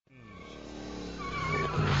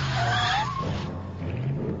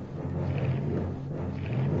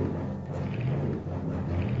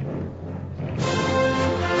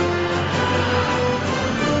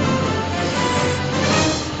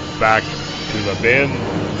back to the bin.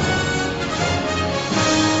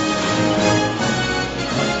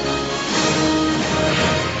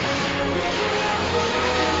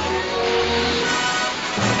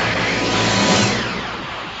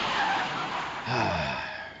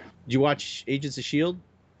 Did you watch Agents of S.H.I.E.L.D.?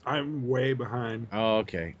 I'm way behind. Oh,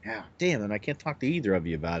 okay. Yeah, damn, and I can't talk to either of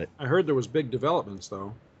you about it. I heard there was big developments,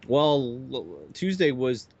 though. Well, Tuesday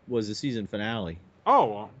was the season finale.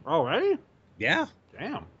 Oh, already? Yeah.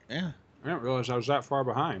 Damn. Yeah. I didn't realize I was that far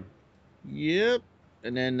behind. Yep.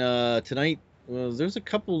 And then tonight, well, there's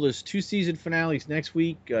 2 season finales next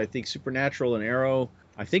week. I think Supernatural and Arrow.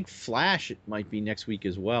 I think Flash might be next week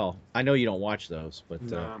as well. I know you don't watch those, but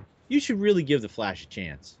you should really give the Flash a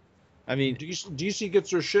chance. I mean, DC gets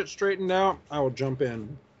their shit straightened out, I will jump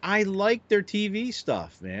in. I like their TV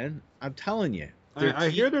stuff, man. I'm telling you. I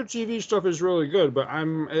hear their TV stuff is really good, but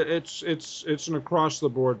it's an across the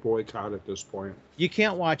board boycott at this point. You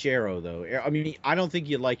can't watch Arrow though. I mean, I don't think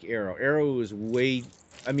you'd like Arrow. Arrow is way.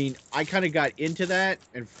 I mean, I kind of got into that,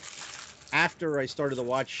 and after I started to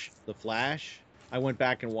watch The Flash, I went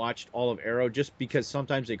back and watched all of Arrow just because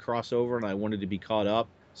sometimes they cross over, and I wanted to be caught up.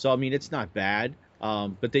 So I mean, it's not bad.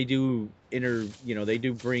 But they do they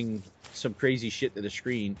do bring some crazy shit to the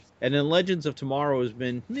screen. And then Legends of Tomorrow has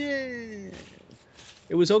been,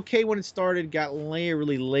 it was okay when it started, got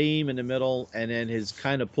really lame in the middle, and then has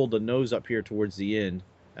kind of pulled the nose up here towards the end.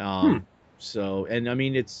 So, and I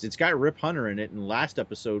mean, it's got Rip Hunter in it, and the last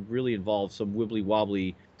episode really involved some wibbly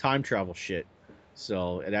wobbly time travel shit.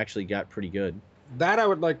 So it actually got pretty good. That I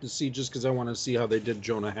would like to see just because I want to see how they did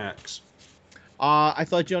Jonah Hex. I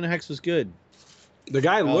thought Jonah Hex was good. The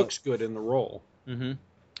guy looks good in the role. Mm-hmm.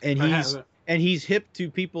 And he's hip to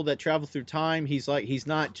people that travel through time. He's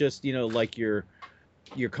not just like your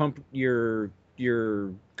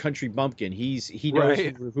country bumpkin. He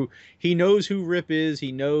knows who Rip is.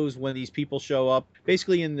 He knows when these people show up.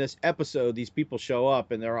 Basically, in this episode, these people show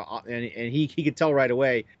up, and he could tell right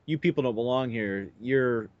away, you people don't belong here.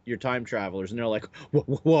 You're time travelers, and they're like,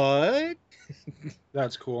 what?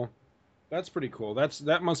 That's cool. That's pretty cool.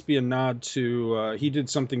 That must be a nod to he did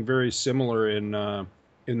something very similar in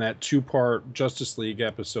that 2-part Justice League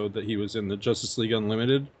episode that he was in, the Justice League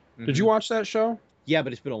Unlimited. Mm-hmm. Did you watch that show? Yeah,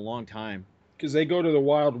 but it's been a long time. Because they go to the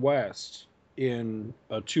Wild West in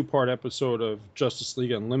a 2-part episode of Justice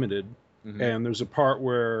League Unlimited, and there's a part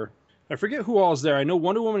where I forget who all is there. I know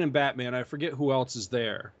Wonder Woman and Batman. I forget who else is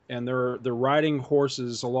there. And they're riding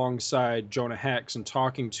horses alongside Jonah Hex and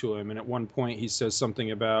talking to him. And at one point he says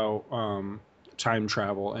something about time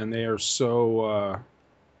travel. And they are so,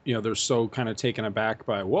 they're so kind of taken aback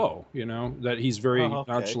by, whoa, that he's very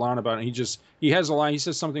nonchalant about it. He has a line. He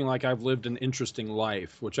says something like, I've lived an interesting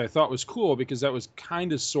life, which I thought was cool because that was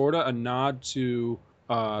kind of sort of a nod to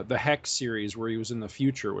the Hex series where he was in the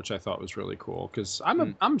future, which I thought was really cool because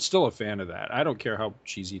I'm still a fan of that. I don't care how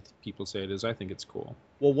cheesy people say it is. I think it's cool.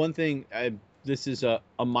 Well, one thing, this is a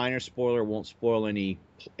minor spoiler, won't spoil any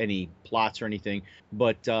plots or anything,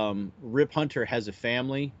 but Rip Hunter has a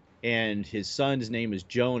family, and his son's name is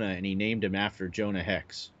Jonah, and he named him after Jonah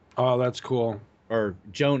Hex. Oh, that's cool. Or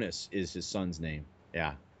Jonas is his son's name.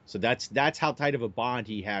 Yeah. So that's how tight of a bond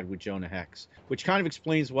he had with Jonah Hex, which kind of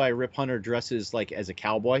explains why Rip Hunter dresses like as a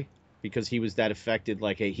cowboy, because he was that affected.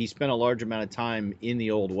 He spent a large amount of time in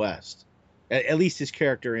the Old West, at least his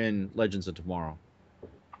character in Legends of Tomorrow.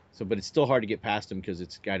 So, but it's still hard to get past him because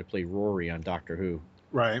it's a guy to play Rory on Doctor Who,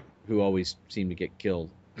 right? Who always seemed to get killed,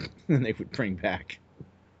 and they would bring back,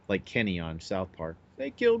 like Kenny on South Park.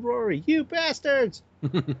 They killed Rory, you bastards!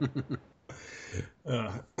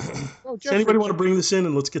 Does anybody want to bring this in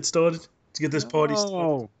and let's get started? Let's get this party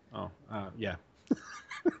started. Yeah.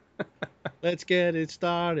 Let's get it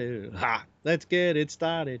started. Let's get it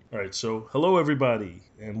started. All right, so hello everybody,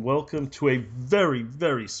 and welcome to a very,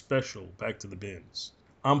 very special Back to the Bins.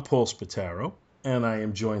 I'm Paul Spataro, and I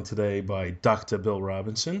am joined today by Dr. Bill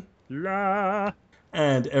Robinson. La.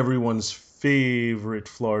 And everyone's favorite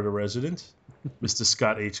Florida resident, Mr.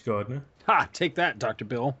 Scott H. Gardner. Ha! Take that, Dr.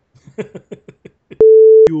 Bill.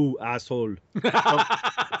 You asshole.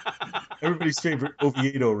 Everybody's favorite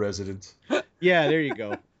Oviedo resident. Yeah, there you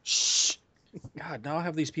go. Shh. God, now I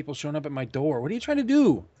have these people showing up at my door. What are you trying to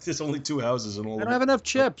do? There's only 2 houses in all I don't have enough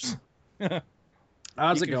chips.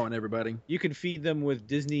 How's it going, everybody? You can feed them with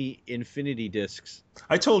Disney Infinity discs.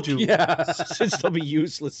 I told you. Yeah. Since they'll be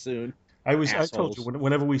useless soon. I told you,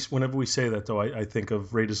 whenever we say that, though, I think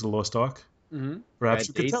of Raiders of the Lost Ark. Mm-hmm. Perhaps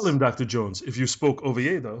you could tell him, Dr. Jones, if you spoke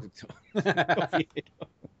Oviedo.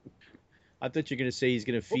 I thought you were going to say he's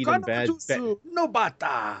going to feed him bad... No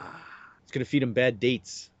bata. He's going to feed him bad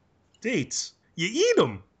dates. Dates? You eat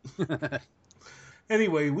them.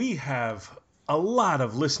 Anyway, we have a lot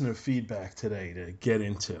of listener feedback today to get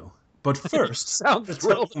into. But first, Sound to tell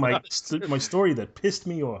thrilled you my, about it. my story that pissed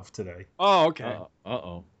me off today. Oh, okay.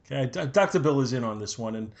 Uh-oh. Okay, Dr. Bill is in on this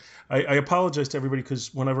one, and I apologize to everybody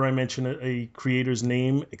because whenever I mention a creator's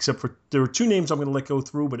name, except for there are two names I'm going to let go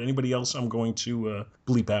through, but anybody else I'm going to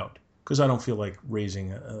bleep out because I don't feel like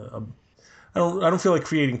raising I don't feel like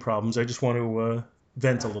creating problems. I just want to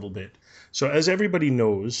vent a little bit. So as everybody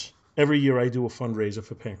knows, every year I do a fundraiser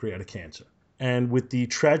for pancreatic cancer, and with the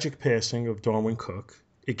tragic passing of Darwin Cook,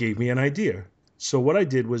 it gave me an idea. So what I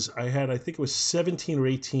did was I think it was 17 or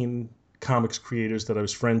 18 comics creators that I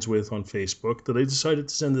was friends with on Facebook that I decided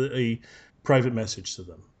to send a private message to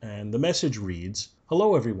them. And the message reads,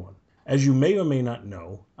 "Hello everyone. As you may or may not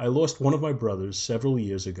know, I lost one of my brothers several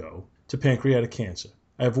years ago to pancreatic cancer.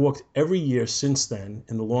 I have worked every year since then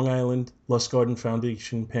in the Long Island Lustgarten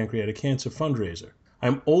Foundation Pancreatic Cancer fundraiser.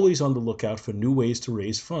 I'm always on the lookout for new ways to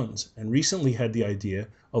raise funds and recently had the idea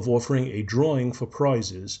of offering a drawing for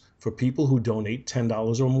prizes for people who donate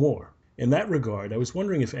 $10 or more. In that regard, I was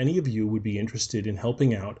wondering if any of you would be interested in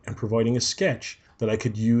helping out and providing a sketch that I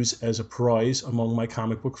could use as a prize among my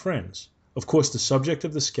comic book friends. Of course, the subject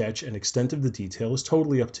of the sketch and extent of the detail is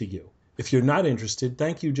totally up to you. If you're not interested,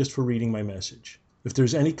 thank you just for reading my message. If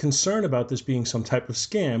there's any concern about this being some type of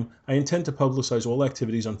scam, I intend to publicize all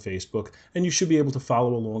activities on Facebook, and you should be able to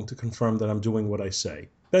follow along to confirm that I'm doing what I say.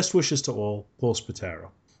 Best wishes to all, Paul Spataro."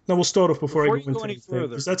 Now we'll start off before I go into any anything.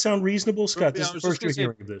 further, Does that sound reasonable, Scott? yeah, This I is the was first just you're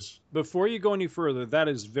gonna say, hearing of this. before you go any further, that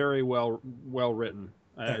is very well written.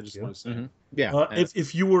 I Thank just you. want to say. Mm-hmm. Yeah.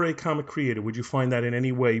 If you were a comic creator, would you find that in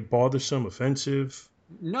any way bothersome, offensive?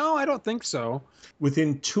 No, I don't think so.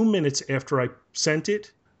 Within 2 minutes after I sent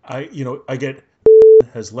it, I get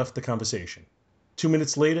has left the conversation. 2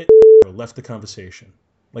 minutes later, left the conversation.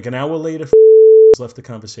 Like an hour later, left the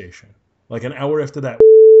conversation. Like an hour after that,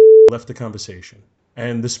 left the conversation.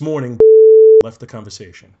 And this morning, left the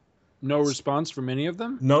conversation. No response from any of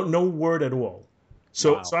them? No word at all.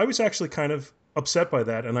 So Wow. so I was actually kind of upset by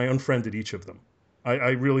that, and I unfriended each of them.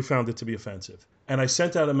 I really found it to be offensive. And I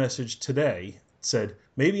sent out a message today that said,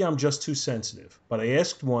 maybe I'm just too sensitive, but I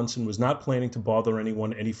asked once and was not planning to bother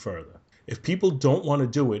anyone any further. If people don't want to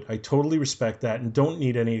do it, I totally respect that and don't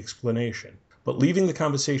need any explanation. But leaving the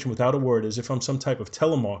conversation without a word as if I'm some type of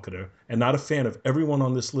telemarketer and not a fan of everyone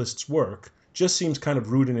on this list's work just seems kind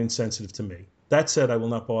of rude and insensitive to me. That said, I will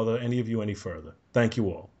not bother any of you any further. Thank you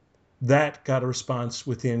all." That got a response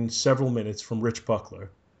within several minutes from Rich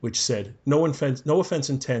Buckler, which said, no offense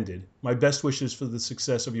intended. My best wishes for the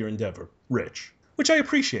success of your endeavor, Rich." Which I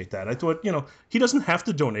appreciate that. I thought, he doesn't have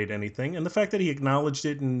to donate anything. And the fact that he acknowledged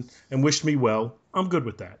it and wished me well, I'm good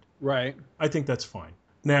with that. Right. I think that's fine.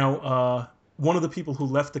 Now, one of the people who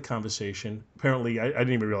left the conversation, apparently, I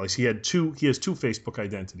didn't even realize he has two Facebook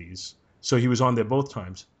identities. So he was on there both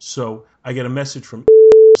times. So I get a message from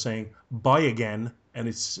saying, "Bye again," and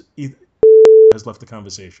has left the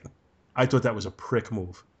conversation. I thought that was a prick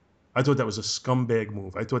move. I thought that was a scumbag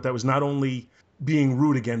move. I thought that was not only being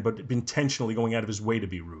rude again, but intentionally going out of his way to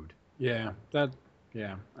be rude. Yeah.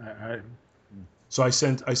 So I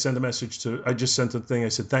sent a message I just sent a thing. I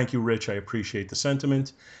said, "Thank you, Rich. I appreciate the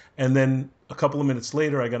sentiment." And then a couple of minutes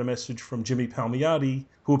later, I got a message from Jimmy Palmiotti,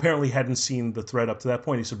 who apparently hadn't seen the thread up to that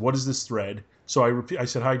point. He said, "What is this thread?" So I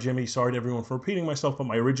said, "Hi, Jimmy. Sorry to everyone for repeating myself, but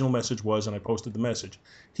my original message was," and I posted the message.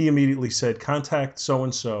 He immediately said, "Contact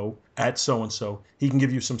so-and-so at so-and-so. He can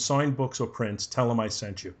give you some signed books or prints. Tell him I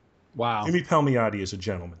sent you." Wow. Jimmy Palmiotti is a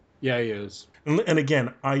gentleman. Yeah, he is. And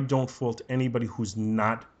again, I don't fault anybody who's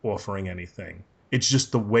not offering anything. It's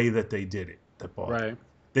just the way that they did it that bothered me. Right.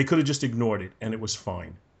 They could have just ignored it, and it was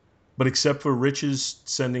fine. But except for Rich's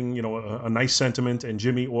sending, a nice sentiment and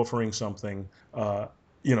Jimmy offering something,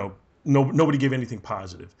 nobody gave anything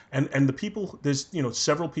positive. And the people, there's,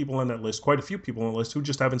 several people on that list, quite a few people on the list who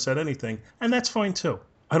just haven't said anything, and that's fine too.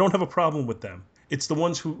 I don't have a problem with them. It's the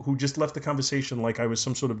ones who just left the conversation like I was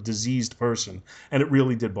some sort of diseased person, and it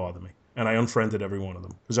really did bother me. And I unfriended every one of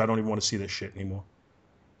them because I don't even want to see this shit anymore.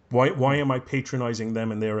 Why am I patronizing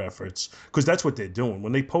them and their efforts? Because that's what they're doing.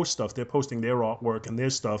 When they post stuff, they're posting their artwork and their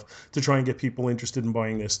stuff to try and get people interested in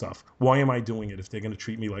buying their stuff. Why am I doing it if they're going to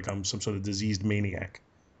treat me like I'm some sort of diseased maniac?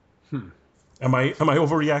 Am I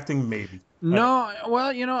overreacting? Maybe. No, well,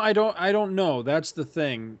 I don't know. That's the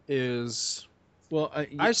thing is, Well,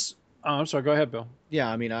 I'm sorry. Go ahead, Bill. yeah,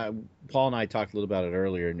 I mean, Paul and I talked a little about it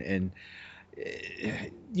earlier, and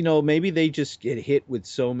maybe they just get hit with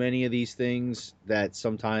so many of these things that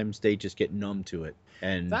sometimes they just get numb to it,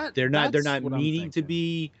 and they're not meaning to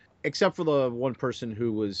be, except for the one person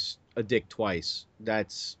who was a dick twice.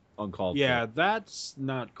 That's uncalled for. Yeah, that's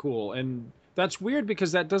not cool. And That's weird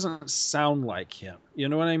because that doesn't sound like him. You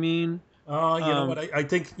know what I mean? You know what? I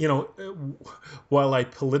think, while I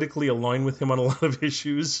politically align with him on a lot of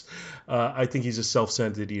issues, I think he's a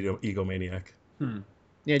self-centered egomaniac.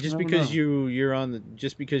 Yeah, just I don't because know. you're on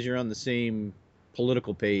the same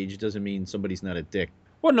political page doesn't mean somebody's not a dick.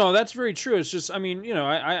 Well, no, that's very true. It's just, I mean,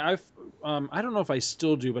 I don't know if I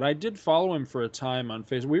still do, but I did follow him for a time on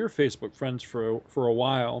Facebook. We were Facebook friends for a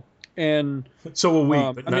while, and So are we,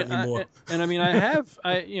 but I not mean, anymore. I mean,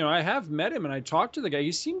 I have met him and I talked to the guy.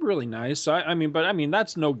 He seemed really nice. So I mean, but I mean,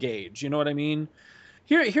 that's no gauge. You know what I mean?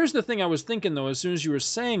 Here's the thing I was thinking though, as soon as you were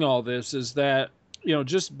saying all this, is that,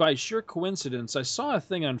 just by sheer coincidence, I saw a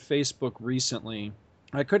thing on Facebook recently.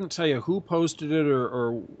 I couldn't tell you who posted it,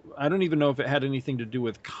 or I don't even know if it had anything to do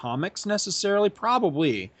with comics necessarily.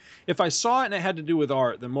 Probably. If I saw it and it had to do with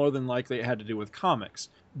art, then more than likely it had to do with comics.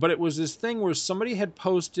 But it was this thing where somebody had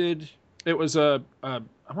posted, it was I want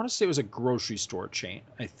to say it was a grocery store chain,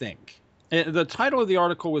 I think. And the title of the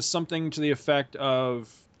article was something to the effect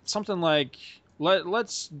of something like,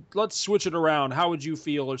 let's switch it around. How would you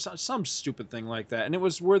feel? Or some stupid thing like that. And it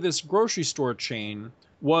was where this grocery store chain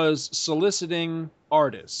was soliciting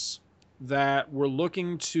artists that were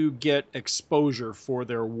looking to get exposure for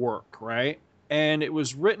their work, right? And it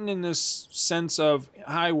was written in this sense of,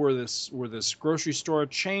 hi, we're this grocery store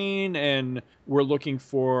chain, and we're looking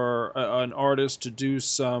for an artist to do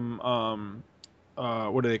some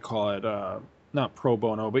what do they call it, not pro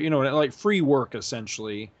bono, but like free work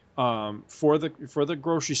essentially, for the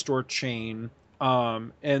grocery store chain.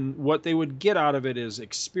 And what they would get out of it is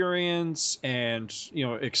experience and,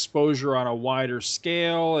 exposure on a wider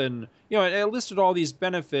scale. And, it listed all these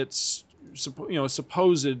benefits,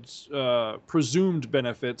 supposed, presumed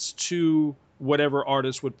benefits to whatever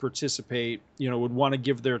artist would participate, would want to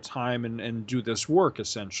give their time and do this work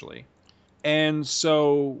essentially. And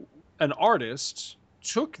so an artist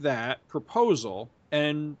took that proposal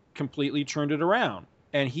and completely turned it around.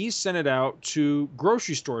 And he sent it out to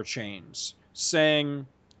grocery store chains saying,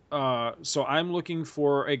 so I'm looking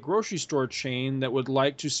for a grocery store chain that would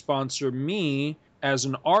like to sponsor me as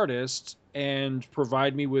an artist and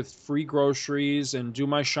provide me with free groceries and do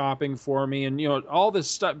my shopping for me, and all this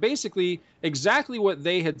stuff, basically exactly what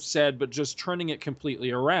they had said, but just turning it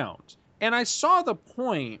completely around. And I saw the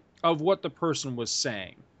point of what the person was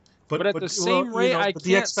saying, but at the same rate, I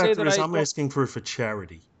can't say that I'm asking for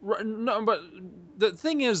charity. No, but the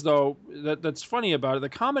thing is, though, that's funny about it, the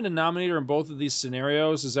common denominator in both of these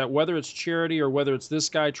scenarios is that whether it's charity or whether it's this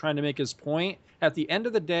guy trying to make his point, at the end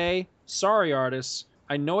of the day, sorry, artists,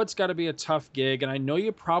 I know it's got to be a tough gig, and I know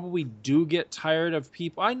you probably do get tired of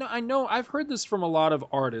people. I know, I've heard this from a lot of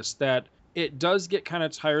artists, that it does get kind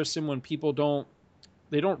of tiresome when people don't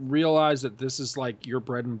realize that this is like your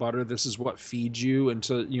bread and butter. This is what feeds you, and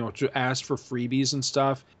to ask for freebies and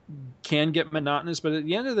stuff can get monotonous. But at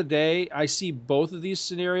the end of the day, I see both of these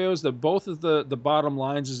scenarios, that both of the bottom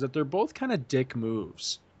lines is that they're both kind of dick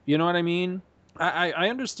moves. You know what I mean? I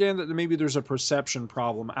understand that maybe there's a perception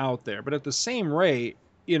problem out there, but at the same rate,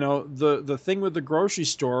 the thing with the grocery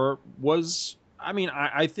store was, I mean,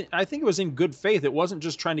 I think it was in good faith. It wasn't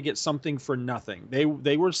just trying to get something for nothing.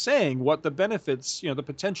 They were saying what the benefits, the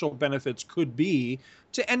potential benefits could be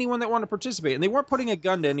to anyone that wanted to participate, and they weren't putting a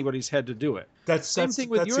gun to anybody's head to do it. Same thing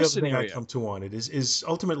with your scenario. Thing I come to on it is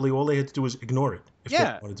ultimately all they had to do was ignore it if they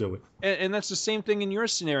want to do it. And that's the same thing in your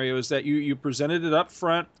scenario, is that you presented it up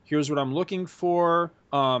front. Here's what I'm looking for.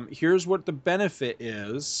 Here's what the benefit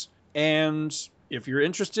is, and if you're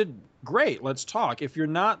interested, great, let's talk. If you're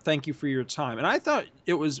not, thank you for your time. And I thought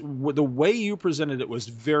it was, the way you presented it was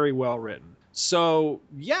very well written. So,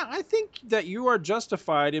 yeah, I think that you are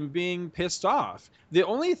justified in being pissed off. The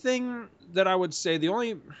only thing that I would say, I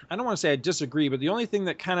don't want to say I disagree, but the only thing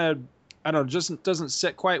that kind of, I don't know, just doesn't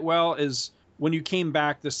sit quite well is when you came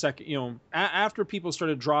back the second, after people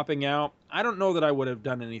started dropping out. I don't know that I would have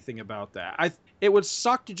done anything about that. It would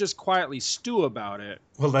suck to just quietly stew about it.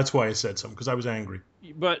 Well, that's why I said something, because I was angry.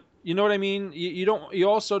 But you know what I mean? You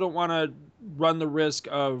also don't want to run the risk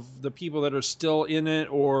of the people that are still in it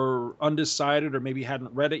or undecided or maybe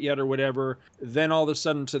hadn't read it yet or whatever. Then all of a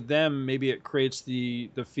sudden to them, maybe it creates the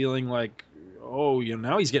feeling like, oh,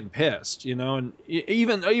 now he's getting pissed, and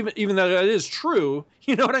even though it is true,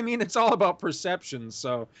 you know what I mean? It's all about perception.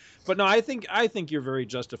 So, but no, I think you're very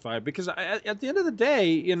justified, because at the end of the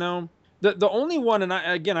day, the only one, and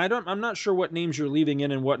I'm not sure what names you're leaving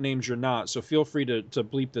in and what names you're not, so feel free to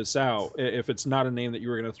bleep this out if it's not a name that you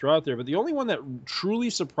were going to throw out there. But the only one that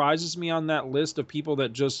truly surprises me on that list of people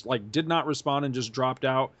that just did not respond and just dropped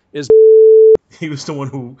out is He was the one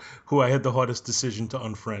who I had the hardest decision to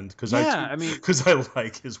unfriend because I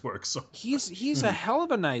like his work so he's a hell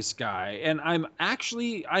of a nice guy, and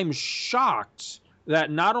I'm shocked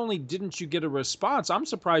that not only didn't you get a response, I'm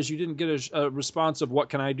surprised you didn't get a response of what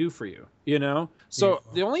can I do for you, you know? So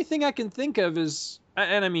the only thing I can think of is,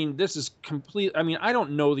 and I mean, this is complete, I mean, I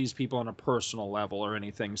don't know these people on a personal level or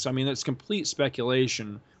anything, so I mean, it's complete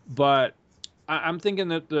speculation, but I'm thinking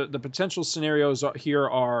that the potential scenarios here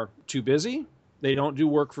are too busy, they don't do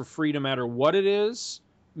work for free no matter what it is,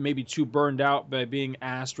 maybe too burned out by being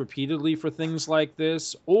asked repeatedly for things like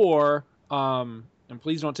this, or and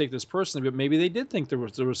please don't take this personally, but maybe they did think there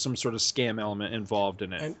was some sort of scam element involved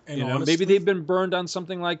in it. And you know, honestly, maybe they've been burned on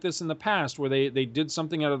something like this in the past, where they did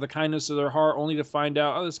something out of the kindness of their heart, only to find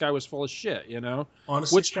out, oh, this guy was full of shit. You know,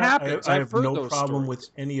 honestly, which Scott, happens. I I've have heard no those problem stories. with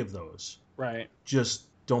any of those. Right. Just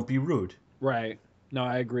don't be rude. Right. No,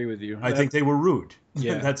 I agree with you. I think they were rude.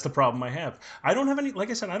 Yeah. That's the problem I have. I don't have any, like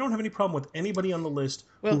I said, I don't have any problem with anybody on the list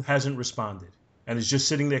who hasn't responded and is just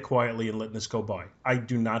sitting there quietly and letting this go by. I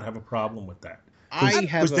do not have a problem with that.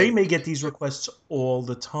 Because they may get these requests all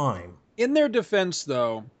the time. In their defense,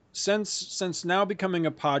 though, since now becoming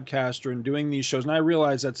a podcaster and doing these shows, and I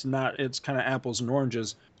realize it's kind of apples and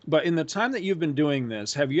oranges, but in the time that you've been doing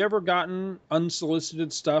this, have you ever gotten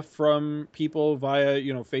unsolicited stuff from people via,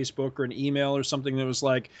 you know, Facebook or an email or something that was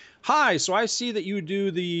like, hi, so I see that you do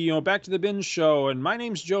the, you know, Back to the Binge show, and my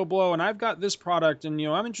name's Joe Blow, and I've got this product, and, you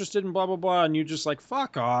know, I'm interested in blah, blah, blah, and you just like,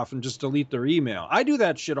 fuck off, and just delete their email. I do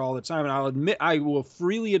that shit all the time, and I will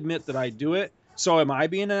freely admit that I do it. So am I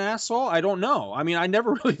being an asshole? I don't know. I mean, I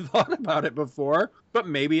never really thought about it before, but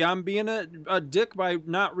maybe I'm being a dick by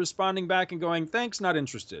not responding back and going, thanks, not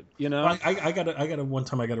interested, you know? One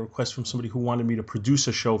time I got a request from somebody who wanted me to produce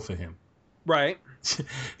a show for him. Right.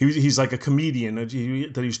 He's like a comedian that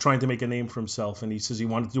he's trying to make a name for himself, and he says he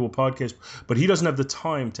wanted to do a podcast, but he doesn't have the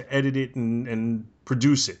time to edit it and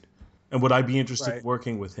produce it. And would I be interested in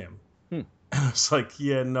working with him? And I was like,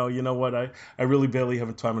 yeah, no, you know what? I really barely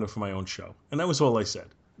have time enough for my own show. And that was all I said.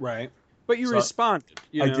 Right. But you responded.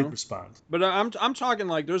 I did respond. But I'm talking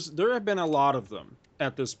like there have been a lot of them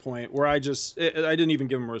at this point where I didn't even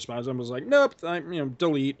give them a response. I was like, nope,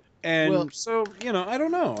 delete. And so, you know, I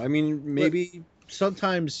don't know. I mean, maybe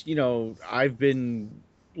sometimes, you know, I've been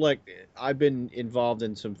involved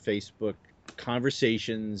in some Facebook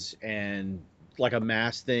conversations and like a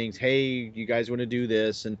mass things. Hey, you guys want to do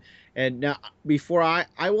this? And now before I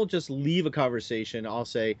will just leave a conversation, I'll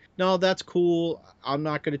say, no, that's cool. I'm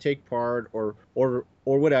not going to take part or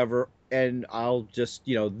whatever. And I'll just,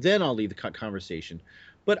 you know, then I'll leave the conversation.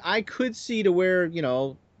 But I could see to where, you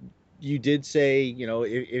know, you did say, you know,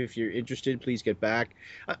 if you're interested, please get back.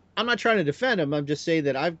 I'm not trying to defend him. I'm just saying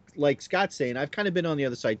that I've, like Scott's saying, I've kind of been on the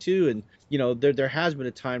other side too. And, you know, there has been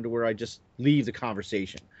a time to where I just leave the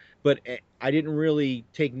conversation. But I didn't really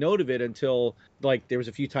take note of it until, like, there was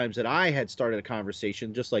a few times that I had started a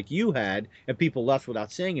conversation just like you had, and people left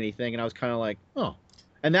without saying anything, and I was kind of like, oh.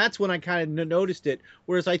 And that's when I kind of noticed it,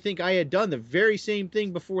 whereas I think I had done the very same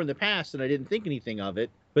thing before in the past, and I didn't think anything of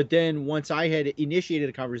it. But then once I had initiated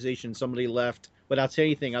a conversation, somebody left without saying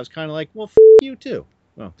anything, I was kind of like, well, you too.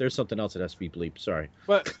 Well, there's something else that has to be bleeped. Sorry.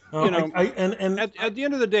 But, you know, at the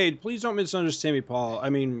end of the day, please don't misunderstand me, Paul. I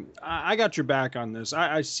mean, I got your back on this.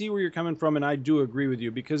 I see where you're coming from, and I do agree with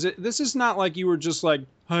you, because this is not like you were just like,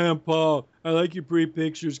 hi, I'm Paul. I like your pretty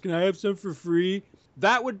pictures. Can I have some for free?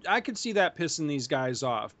 I could see that pissing these guys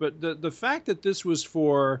off. But the fact that this was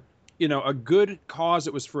for, you know, a good cause,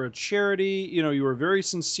 it was for a charity, you know, you were very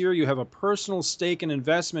sincere. You have a personal stake and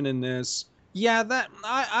investment in this. Yeah, that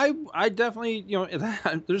I definitely, you know,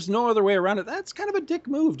 there's no other way around it. That's kind of a dick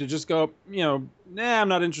move to just go, you know, I'm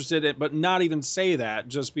not interested in, but not even say that.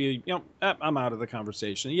 Just be, you know, I'm out of the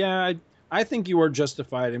conversation. Yeah, I think you are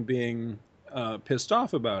justified in being pissed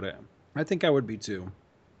off about it. I think I would be too.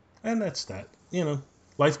 And that's that. You know,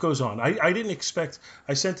 life goes on. I didn't expect.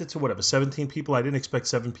 I sent it to 17 people. I didn't expect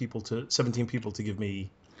 17 people to give me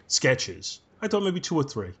sketches. I thought maybe 2 or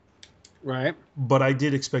 3. Right. But I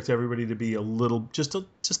did expect everybody to be a little, just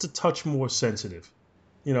a touch more sensitive.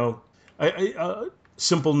 You know, I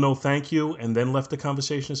simple no thank you and then left the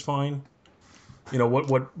conversation is fine. You know,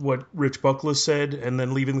 what Rich Buckler said and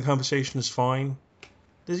then leaving the conversation is fine.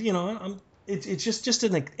 There's, you know, it's just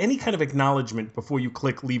any kind of acknowledgement before you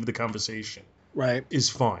click leave the conversation. Right.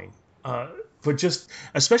 Is fine. But just,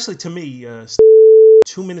 especially to me,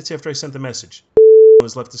 2 minutes after I sent the message,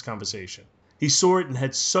 has left this conversation. He saw it and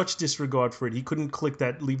had such disregard for it, he couldn't click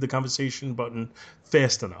that leave the conversation button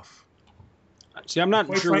fast enough. See, I'm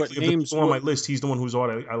not sure what names on my list. He's the one whose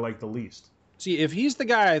art I like the least. See, if he's the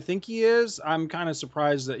guy I think he is, I'm kind of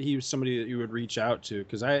surprised that he was somebody that you would reach out to,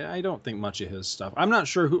 because I don't think much of his stuff. I'm not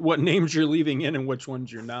sure what names you're leaving in and which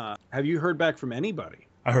ones you're not. Have you heard back from anybody?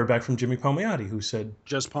 I heard back from Jimmy Palmiotti, who said,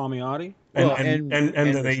 Just Palmiotti? and Well, and and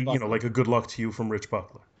then Rich they, Buckler. like a good luck to you from Rich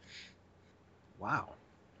Buckler. Wow.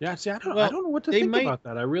 Yeah, see, I don't Well, know what to they think might- about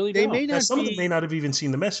that. I really they don't. may Now, not some of be them may not have even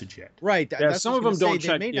seen the message yet. right. Yeah, That's some what I of was them gonna don't say.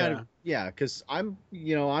 check, They may not have, yeah, because I'm,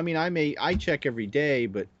 I mean, I check every day,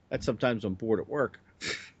 but that's sometimes I'm bored at work.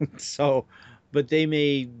 So, but they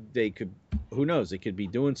could, who knows? They could be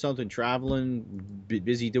doing something, traveling,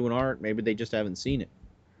 busy doing art. Maybe they just haven't seen it.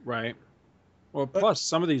 Right. Well, plus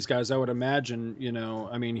some of these guys, I would imagine,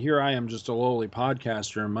 I mean, here I am just a lowly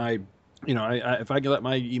podcaster, and my, if I can let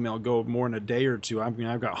my email go more in a day or two, I mean,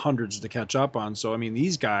 I've got hundreds to catch up on. So, I mean,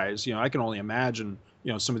 these guys, I can only imagine,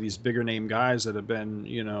 some of these bigger name guys that have been,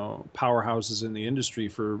 powerhouses in the industry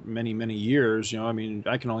for many, many years. I mean,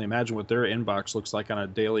 I can only imagine what their inbox looks like on a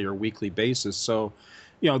daily or weekly basis. So,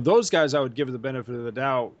 those guys I would give the benefit of the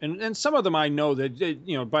doubt. And some of them I know that, they,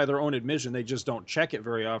 by their own admission, they just don't check it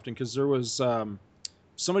very often, because there was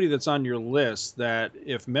somebody that's on your list that,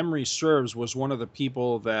 if memory serves, was one of the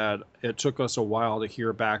people that it took us a while to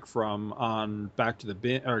hear back from on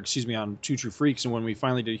on Two True Freaks. And when we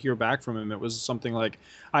finally did hear back from him, it was something like,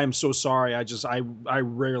 "I am so sorry. I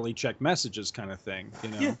rarely check messages," kind of thing.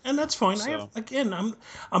 Yeah, and that's fine. So.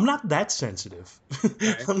 I'm not that sensitive.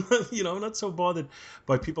 Right. I'm not so bothered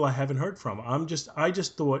by people I haven't heard from. I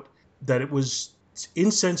just thought that it was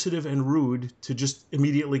insensitive and rude to just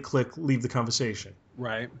immediately click leave the conversation.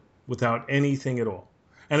 Right. Without anything at all.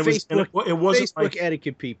 And Facebook, it wasn't Facebook like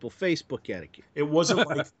etiquette, people. Facebook etiquette. it wasn't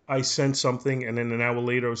like I sent something and then an hour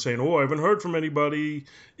later I was saying, "Oh, I haven't heard from anybody."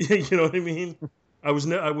 You know what I mean? I was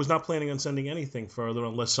not planning on sending anything further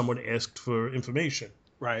unless someone asked for information.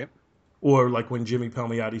 Right. Or like when Jimmy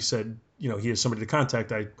Palmiotti said, he has somebody to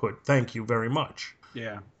contact, I put, "Thank you very much."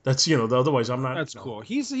 Yeah. That's otherwise I'm not. That's cool.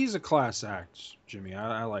 He's a class act, Jimmy.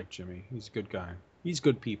 I like Jimmy. He's a good guy. He's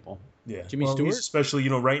good people. Yeah, Jimmy Stewart? He's especially,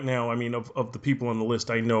 right now. I mean, of the people on the list,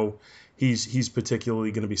 I know he's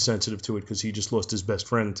particularly going to be sensitive to it because he just lost his best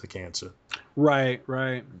friend to cancer. Right,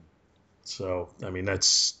 right, So, I mean,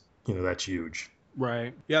 that's huge.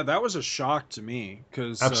 right. Yeah, that was a shock to me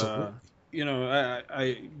because, Absolutely.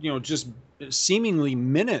 I just seemingly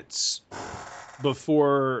minutes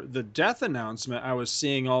before the death announcement, I was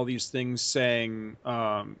seeing all these things saying,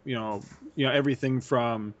 everything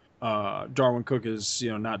from Darwin Cook is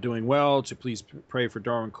not doing well to please pray for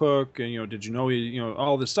Darwin Cook, and did you know he,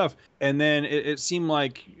 all this stuff. And then it seemed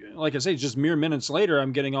like I say, just mere minutes later,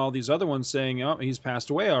 I'm getting all these other ones saying, "Oh, he's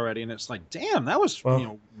passed away already," and it's like, damn, that was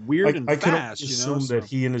weird and I can fast. assume that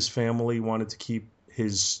he and his family wanted to keep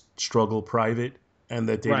his struggle private, and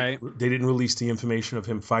that they didn't release the information of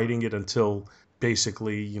him fighting it until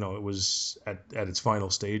basically it was at its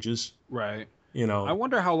final stages. Right. I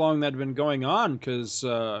wonder how long that had been going on, because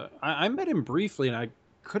I met him briefly, and I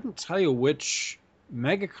couldn't tell you which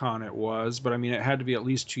MegaCon it was, but I mean, it had to be at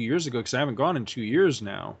least 2 years ago, because I haven't gone in 2 years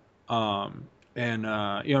now.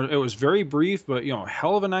 It was very brief, but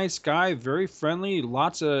hell of a nice guy, very friendly,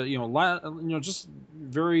 lots of just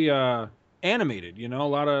very animated, a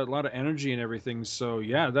lot of energy and everything. So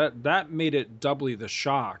yeah, that made it doubly the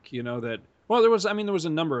shock, that. Well, there was a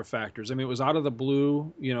number of factors. I mean, it was out of the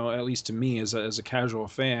blue, at least to me as a casual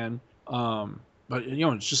fan. But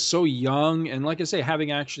it's just so young, and like I say,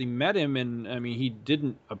 having actually met him, and I mean, he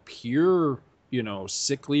didn't appear,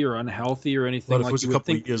 sickly or unhealthy or anything. But if it was a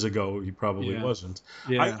couple of years ago, he probably wasn't.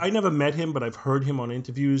 Yeah. I never met him, but I've heard him on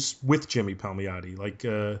interviews with Jimmy Palmiotti. Like,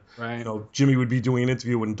 Right. Jimmy would be doing an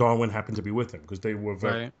interview when Darwin happened to be with him because they were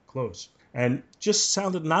very close. And just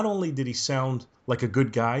sounded, not only did he sound like a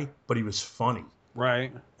good guy, but he was funny.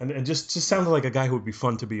 Right. And just sounded like a guy who would be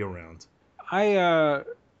fun to be around.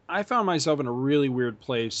 I found myself in a really weird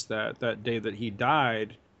place that day that he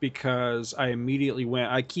died, because I immediately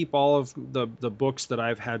went. I keep all of the books that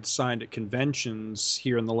I've had signed at conventions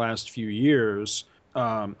here in the last few years.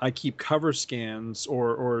 I keep cover scans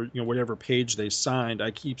or whatever page they signed.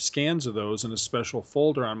 I keep scans of those in a special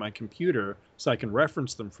folder on my computer so I can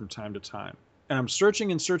reference them from time to time. And I'm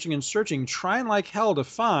searching and searching and searching, trying like hell to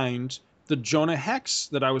find the Jonah Hex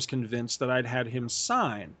that I was convinced that I'd had him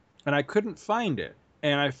sign, and I couldn't find it.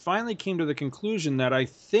 And I finally came to the conclusion that I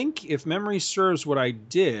think, if memory serves, what I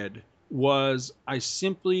did was I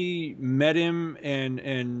simply met him,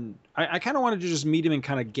 and I kind of wanted to just meet him and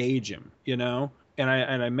kind of gauge him, and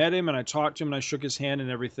I met him and I talked to him and I shook his hand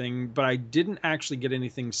and everything, but I didn't actually get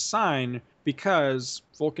anything signed because,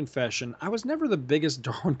 full confession, I was never the biggest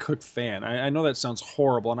Darwyn Cooke fan. I know that sounds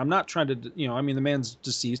horrible, and I'm not trying to, I mean, the man's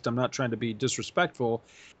deceased. I'm not trying to be disrespectful,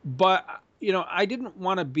 but I didn't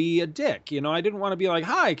want to be a dick. I didn't want to be like,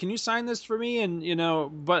 "Hi, can you sign this for me?"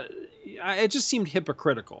 And but it just seemed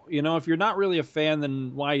hypocritical. If you're not really a fan,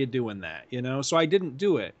 then why are you doing that? So I didn't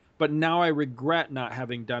do it. But now I regret not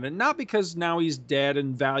having done it. Not because now he's dead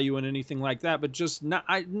and value and anything like that, but just now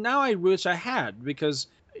I wish I had, because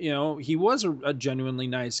he was a genuinely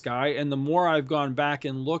nice guy. And the more I've gone back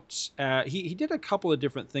and looked at, he did a couple of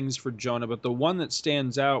different things for Jonah, but the one that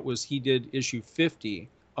stands out was he did issue 50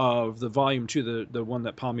 of the volume 2, the one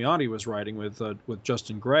that Palmiotti was writing with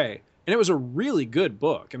Justin Gray. And it was a really good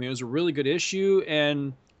book. I mean, it was a really good issue.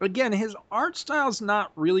 And again, his art style's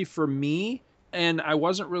not really for me. And I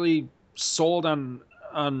wasn't really sold on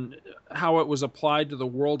how it was applied to the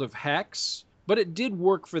world of Hex, but it did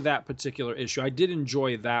work for that particular issue. I did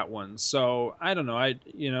enjoy that one. So I don't know.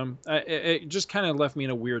 It just kind of left me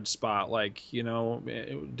in a weird spot. Like,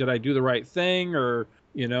 did I do the right thing, or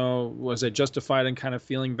was I justified in kind of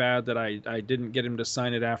feeling bad that I didn't get him to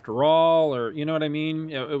sign it after all, or you know what I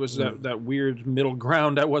mean? It was that weird middle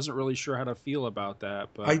ground. I wasn't really sure how to feel about that.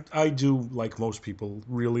 But I do, like most people,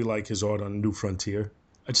 really like his art on New Frontier.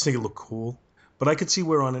 I just think it looked cool. But I could see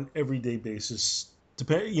where on an everyday basis,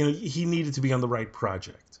 he needed to be on the right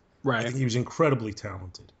project. Right. I think he was incredibly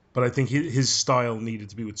talented. But I think his style needed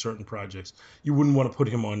to be with certain projects. You wouldn't want to put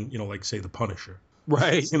him on, like, say, The Punisher.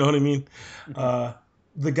 Right. You know what I mean?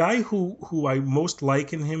 The guy who I most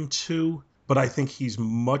liken him to, but I think he's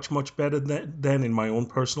much, much better than in my own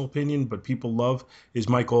personal opinion, but people love, is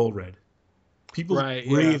Mike Allred. People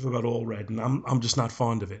rave about Allred, and I'm just not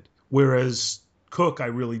fond of it. Whereas Cooke, I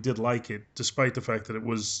really did like it, despite the fact that it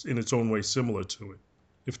was in its own way similar to it.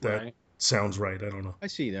 If that sounds right, I don't know. I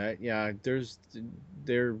see that. Yeah,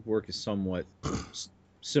 their work is somewhat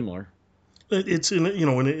similar. It's in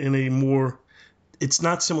a more. It's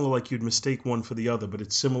not similar like you'd mistake one for the other, but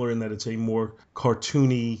it's similar in that it's a more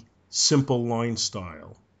cartoony, simple line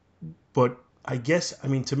style. But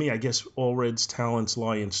to me, I guess Allred's talents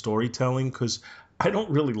lie in storytelling, because I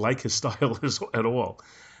don't really like his style at all.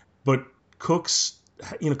 But Cooke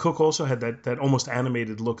also had that almost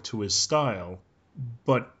animated look to his style.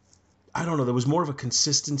 But I don't know, there was more of a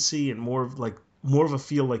consistency and more of a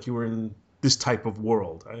feel like you were in this type of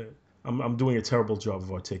world. I'm doing a terrible job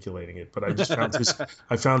of articulating it, but I just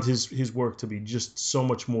found his work to be just so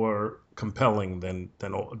much more compelling than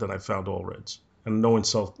I found Allred's. And no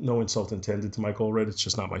insult intended to Mike Allred. It's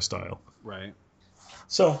just not my style. Right.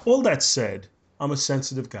 So all that said, I'm a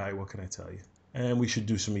sensitive guy. What can I tell you? And we should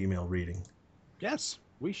do some email reading. Yes,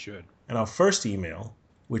 we should. And our first email,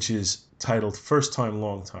 which is titled "First Time,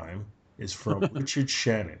 Long Time," is from Richard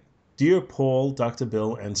Shannon. Dear Paul, Dr.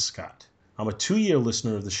 Bill, and Scott. I'm a 2-year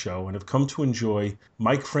listener of the show and have come to enjoy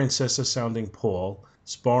Mike Francesa-sounding Paul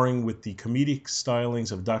sparring with the comedic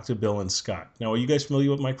stylings of Dr. Bill and Scott. Now, are you guys familiar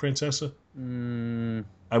with Mike Francesa?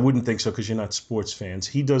 I wouldn't think so, because you're not sports fans.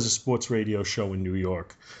 He does a sports radio show in New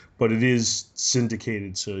York, but it is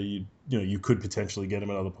syndicated, so you could potentially get him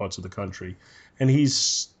in other parts of the country. And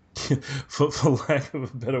he's, for lack of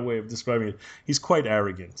a better way of describing it, he's quite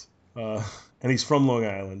arrogant. And he's from Long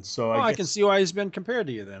Island, so I can see why he's been compared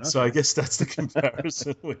to you then. Okay. So I guess that's the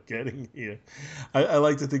comparison we're getting here. I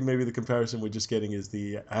like to think maybe the comparison we're just getting is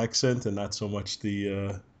the accent and not so much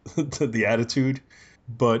the the attitude.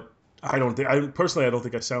 But I don't think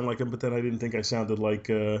I sound like him. But then I didn't think I sounded like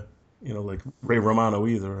like Ray Romano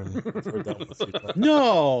either. And I've heard that one a few times.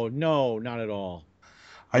 No, not at all.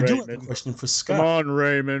 I do have a question for Scott. Come on,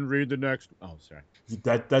 Raymond, read the next. Oh, sorry.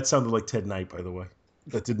 That sounded like Ted Knight, by the way.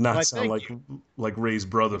 That did not sound like Ray's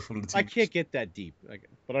brother from the TV. I can't get that deep,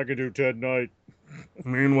 but I could do Ted Knight.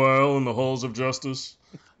 Meanwhile, in the halls of justice.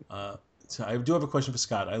 So I do have a question for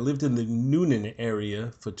Scott. I lived in the Noonan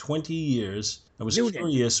area for 20 years. I was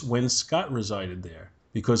curious when Scott resided there,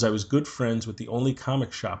 because I was good friends with the only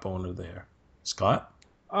comic shop owner there. Scott?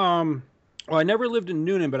 Well, I never lived in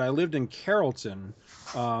Noonan, but I lived in Carrollton,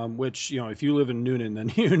 which, if you live in Noonan,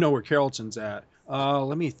 then you know where Carrollton's at.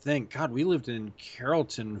 Let me think. God, we lived in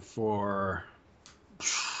Carrollton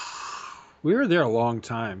we were there a long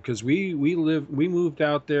time, because we moved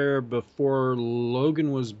out there before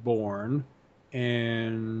Logan was born,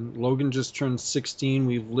 and Logan just turned 16.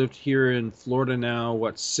 We've lived here in Florida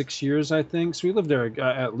now, 6 years, I think. So we lived there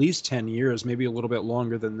at least 10 years, maybe a little bit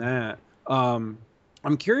longer than that.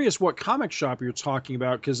 I'm curious what comic shop you're talking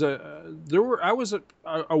about, because I was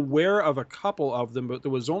aware of a couple of them, but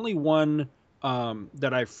there was only one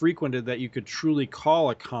that I frequented that you could truly call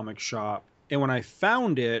a comic shop. And when I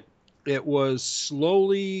found it, it was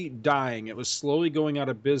slowly dying. It was slowly going out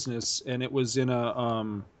of business, and it was in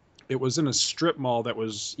a strip mall that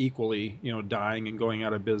was equally, dying and going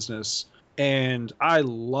out of business. And I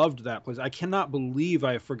loved that place. I cannot believe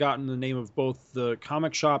I have forgotten the name of both the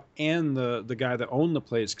comic shop and the guy that owned the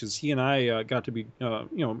place, because he and I got to be, I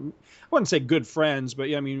wouldn't say good friends, but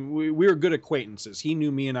yeah, I mean, we were good acquaintances. He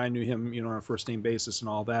knew me and I knew him, on a first name basis and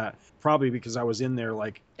all that. Probably because I was in there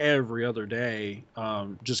like every other day,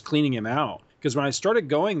 just cleaning him out. Because when I started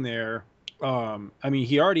going there, I mean,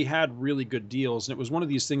 he already had really good deals, and it was one of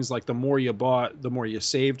these things like the more you bought, the more you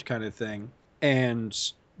saved kind of thing. And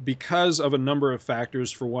because of a number of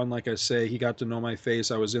factors, for one, like I say, he got to know my face.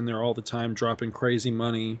 I was in there all the time dropping crazy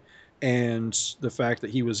money, and the fact that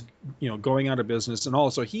he was, going out of business. And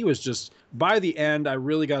also he was just, by the end, I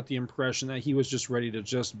really got the impression that he was just ready to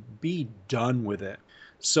just be done with it.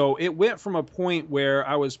 So it went from a point where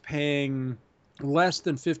I was paying less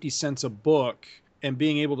than 50 cents a book and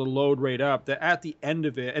being able to load right up, that at the end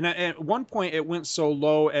of it, and at one point it went so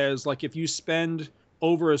low as like if you spend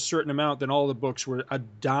over a certain amount, then all the books were a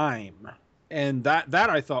dime. And that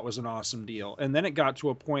I thought was an awesome deal. And then it got to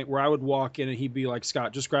a point where I would walk in and he'd be like,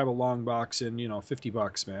 Scott, just grab a long box and,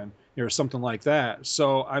 $50, man, or something like that.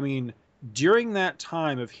 So, I mean, during that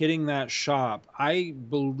time of hitting that shop, I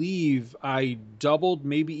believe I doubled,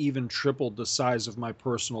 maybe even tripled the size of my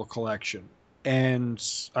personal collection. And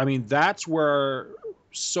I mean, that's where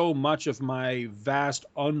so much of my vast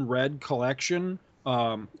unread collection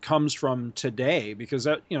comes from today, because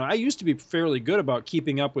I used to be fairly good about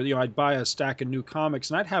keeping up with, I'd buy a stack of new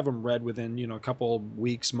comics and I'd have them read within, a couple of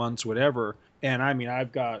weeks, months, whatever. And I mean,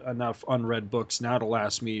 I've got enough unread books now to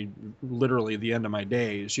last me literally the end of my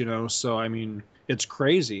days, so I mean, it's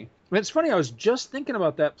crazy. It's funny, I was just thinking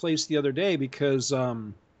about that place the other day because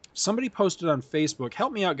somebody posted on Facebook.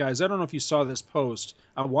 Help me out, guys. I don't know if you saw this post.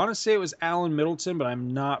 I want to say it was Alan Middleton, but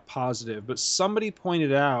I'm not positive. But somebody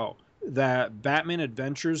pointed out that Batman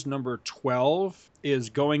Adventures number 12 is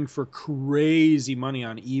going for crazy money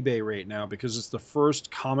on eBay right now because it's the first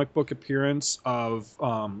comic book appearance of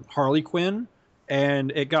Harley Quinn.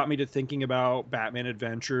 And it got me to thinking about Batman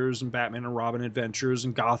Adventures and Batman and Robin Adventures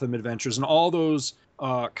and Gotham Adventures and all those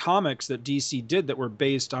comics that DC did that were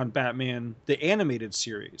based on Batman, the animated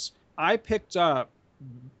series. I picked up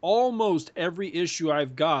almost every issue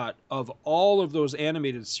I've got of all of those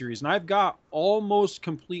animated series, and I've got almost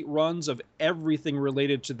complete runs of everything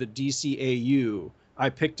related to the DCAU. I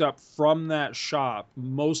picked up from that shop,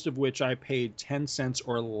 most of which I paid 10 cents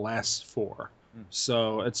or less for.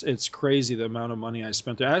 So it's crazy the amount of money I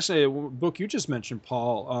spent there. Actually, a book you just mentioned,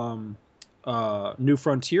 Paul, New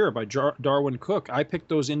Frontier by Darwin Cook, I picked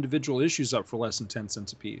those individual issues up for less than 10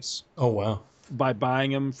 cents a piece. Oh, wow. By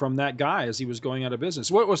buying them from that guy as he was going out of business.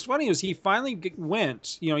 What was funny is he finally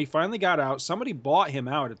he finally got out. Somebody bought him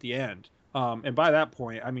out at the end. And by that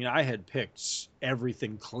point, I mean, I had picked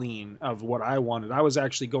everything clean of what I wanted. I was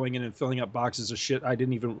actually going in and filling up boxes of shit I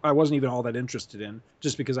wasn't even all that interested in,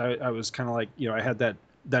 just because I was kind of like, I had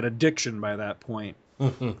that addiction by that point.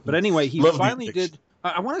 But anyway, he finally did.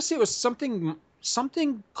 I want to say it was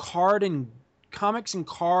something card and comics and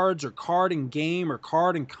cards, or card and game, or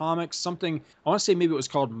card and comics, something. I want to say maybe it was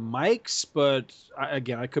called Mike's, but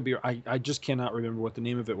again, I could be, I just cannot remember what the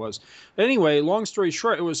name of it was. But anyway, long story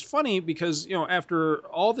short, it was funny because, after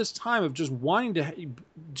all this time of just wanting to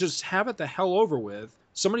just have it the hell over with,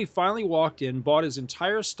 somebody finally walked in, bought his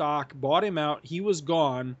entire stock, bought him out, he was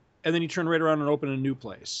gone, and then he turned right around and opened a new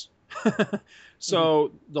place.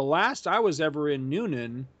 So the last I was ever in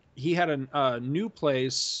Noonan, he had a new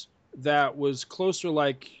place that was closer,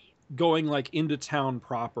 like going like into town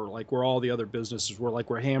proper, like where all the other businesses were, like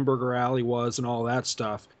where Hamburger Alley was and all that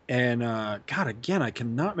stuff. And God, again, I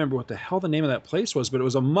cannot remember what the hell the name of that place was, but it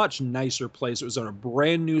was a much nicer place. It was in a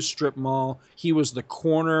brand new strip mall. He was the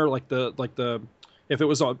corner, like the if it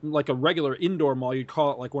was like a regular indoor mall, you'd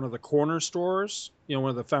call it like one of the corner stores, one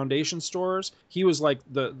of the foundation stores. He was like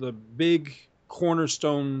the big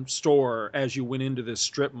cornerstone store as you went into this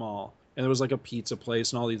strip mall. And there was like a pizza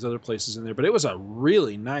place and all these other places in there. But it was a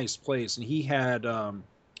really nice place. And he had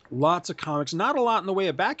lots of comics, not a lot in the way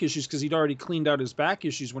of back issues because he'd already cleaned out his back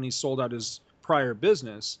issues when he sold out his prior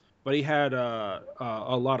business. But he had a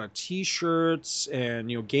lot of T-shirts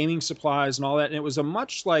and, gaming supplies and all that. And it was a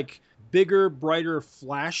much like bigger, brighter,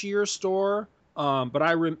 flashier store. But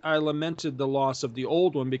I lamented the loss of the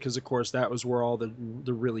old one because, of course, that was where all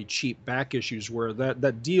the really cheap back issues were.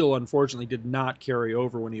 That deal, unfortunately, did not carry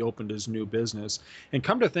over when he opened his new business. And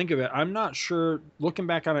come to think of it, I'm not sure, looking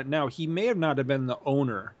back on it now, he may have not have been the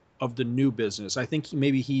owner of the new business. I think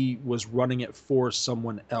maybe he was running it for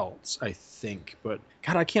someone else, I think. But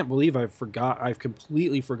God, I can't believe I've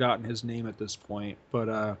completely forgotten his name at this point.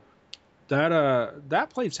 But that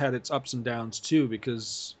place had its ups and downs too,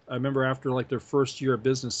 because I remember after like their first year of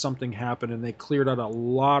business, something happened and they cleared out a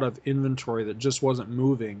lot of inventory that just wasn't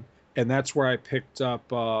moving. And that's where I picked up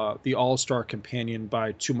the All-Star Companion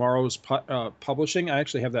by Tomorrow's Publishing. I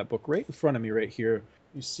actually have that book right in front of me right here.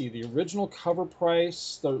 You see the original cover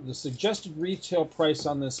price, the suggested retail price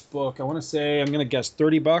on this book. I want to say, I'm going to guess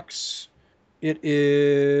 $30. It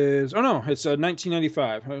is, oh no, it's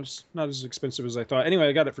 $19.95. It was not as expensive as I thought. Anyway,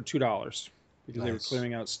 I got it for $2 because they were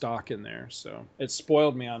clearing out stock in there. So it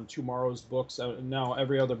spoiled me on Tomorrow's books. Now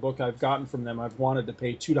every other book I've gotten from them, I've wanted to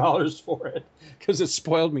pay $2 for it because it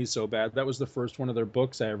spoiled me so bad. That was the first one of their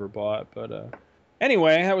books I ever bought. But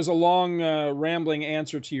anyway, that was a long, rambling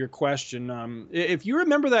answer to your question. If you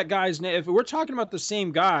remember that guy's name, if we're talking about the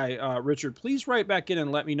same guy, Richard, please write back in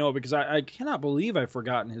and let me know, because I cannot believe I've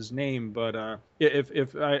forgotten his name. But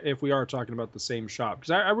if we are talking about the same shop,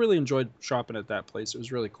 because I really enjoyed shopping at that place. It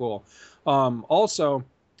was really cool. Also,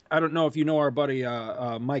 I don't know if you know our buddy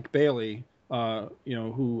Mike Bailey,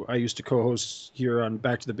 who I used to co-host here on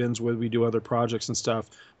Back to the Bins with. We do other projects and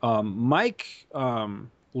stuff. Mike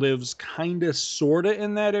lives kind of sort of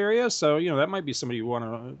in that area, so that might be somebody you want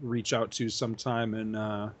to reach out to sometime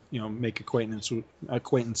and make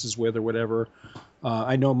acquaintances with or whatever.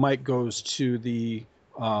 I know Mike goes to the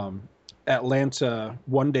Atlanta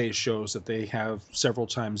one-day shows that they have several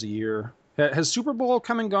times a year. Has Super Bowl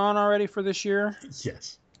come and gone already for this year?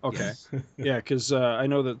 Yes. Okay. Yeah, because I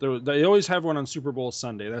know that they always have one on Super Bowl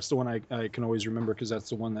Sunday. That's the one I can always remember, because that's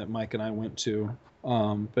the one that Mike and I went to.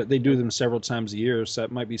 But they do them several times a year, so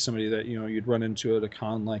that might be somebody that you'd run into at a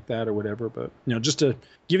con like that or whatever. But just to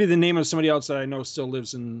give you the name of somebody else that I know still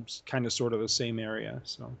lives in kind of sort of the same area.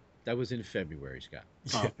 So that was in February, Scott.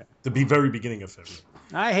 Yeah, okay. The very beginning of February.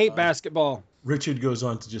 I hate basketball. Richard goes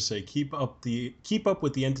on to just say, keep up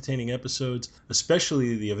with the entertaining episodes,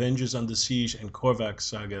 especially the Avengers Under Siege and Korvac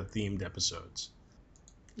Saga themed episodes.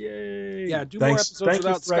 Yay! Yeah, do more episodes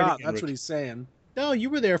without Scott. That's Richard. What he's saying. No, you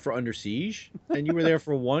were there for Under Siege, and you were there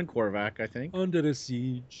for one Korvac, I think. Under the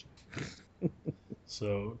Siege.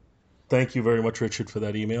 So, thank you very much, Richard, for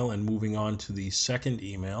that email. And moving on to the second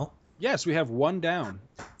email. Yes, we have one down.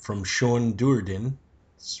 From Sean Durden.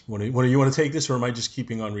 You want to take this, or am I just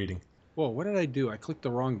keeping on reading? Whoa, what did I do? I clicked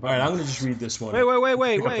the wrong button. All right, I'm going to just read this one. Wait.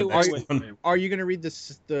 Are you going to read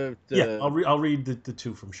this? Yeah, I'll read the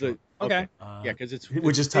two from Sean. Okay. Yeah, because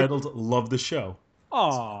which is titled "Love the Show."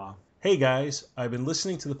 Aw. Hey guys, I've been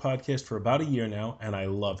listening to the podcast for about a year now, and I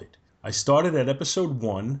love it. I started at episode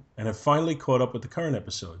 1 and have finally caught up with the current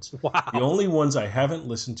episodes. Wow. The only ones I haven't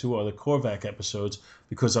listened to are the Korvac episodes,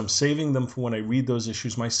 because I'm saving them for when I read those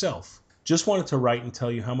issues myself. Just wanted to write and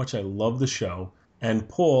tell you how much I love the show. And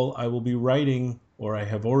Paul, I will be writing, or I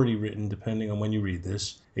have already written, depending on when you read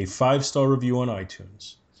this, a 5-star review on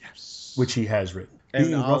iTunes. Yes. Which he has written. And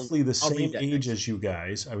being roughly the same age as you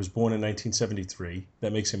guys, I was born in 1973.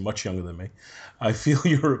 That makes him much younger than me. I feel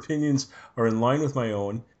your opinions are in line with my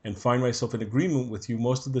own and find myself in agreement with you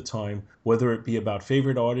most of the time, whether it be about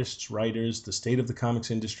favorite artists, writers, the state of the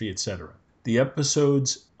comics industry, etc. The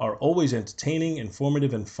episodes are always entertaining,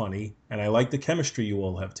 informative, and funny, and I like the chemistry you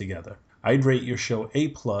all have together. I'd rate your show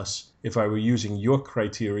A+ if I were using your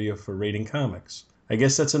criteria for rating comics. I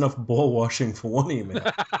guess that's enough ball washing for one email.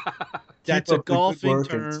 That's a golfing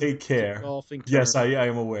term. And take care. Yes, I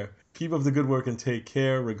am aware. Keep up the good work and take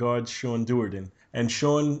care. Regards, Sean Durden. And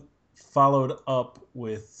Sean followed up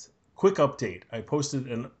with quick update. I posted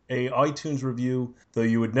a iTunes review, though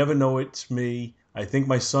you would never know it's me. I think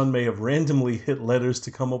my son may have randomly hit letters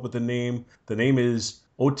to come up with the name. The name is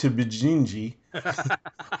Otibijinji.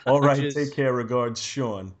 All right, take care. Regards,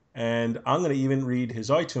 Sean. And I'm going to even read his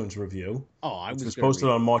iTunes review. It was posted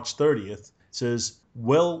on March 30th. It says,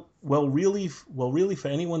 Well, really, for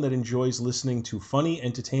anyone that enjoys listening to funny,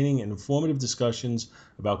 entertaining, and informative discussions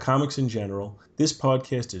about comics in general, this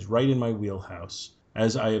podcast is right in my wheelhouse.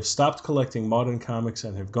 As I have stopped collecting modern comics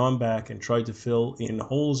and have gone back and tried to fill in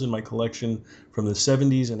holes in my collection from the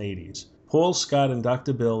 70s and 80s. Paul, Scott, and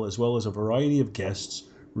Dr. Bill, as well as a variety of guests,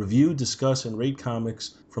 review, discuss, and rate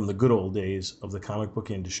comics from the good old days of the comic book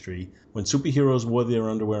industry, when superheroes wore their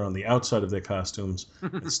underwear on the outside of their costumes,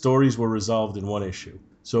 and stories were resolved in one issue.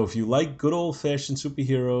 So if you like good old-fashioned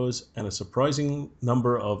superheroes and a surprising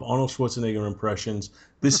number of Arnold Schwarzenegger impressions,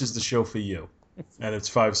 this is the show for you. And it's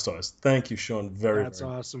 5 stars. Thank you, Sean, That's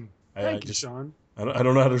awesome. Thank you, Sean. I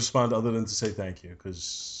don't know how to respond other than to say thank you,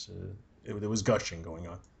 because There was gushing going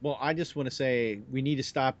on. Well, I just want to say we need to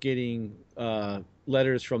stop getting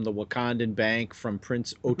letters from the Wakandan bank from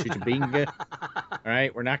Prince Ochijabinga. All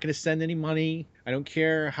right, we're not going to send any money. I don't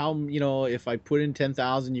care how, if I put in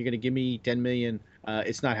 10,000, you're going to give me 10 million.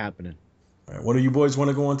 It's not happening. All right, what do you boys want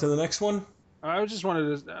to go on to the next one? I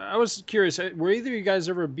was curious. Were either of you guys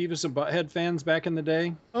ever Beavis and Butthead fans back in the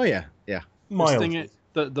day? Oh yeah, yeah. Mildly.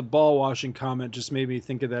 The ball washing comment just made me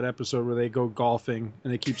think of that episode where they go golfing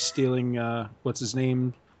and they keep stealing what's his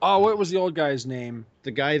name? Oh, what was the old guy's name?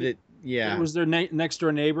 The guy that It was their next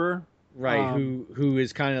door neighbor. Right, who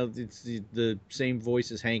is kind of the same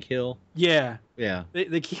voice as Hank Hill. Yeah. Yeah.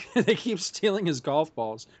 They keep stealing his golf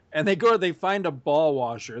balls, and they find a ball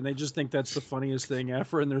washer, and they just think that's the funniest thing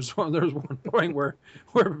ever. And there's one point where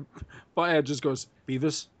Butthead just goes,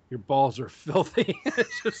 "Beavis, your balls are filthy."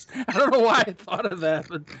 It's just, I don't know why I thought of that,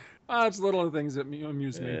 but it's little things that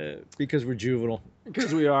amuse me. Because we're juvenile.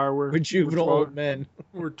 Because we are. We're juvenile old men.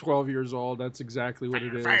 We're 12 years old. That's exactly what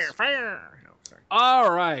it is. Fire. All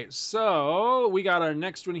right, so we got our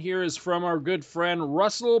next one here is from our good friend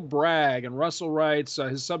Russell Bragg, and Russell writes,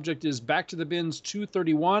 his subject is Back to the Bins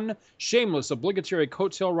 231, Shameless Obligatory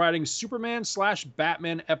Coattail Riding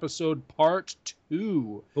Superman/Batman Episode Part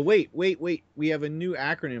 2. But wait, we have a new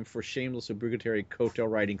acronym for Shameless Obligatory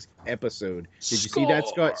Coattail Riding Episode. Did you see that,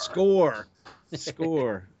 Scott? Score.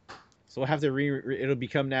 So we'll have to it'll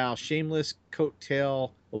become now Shameless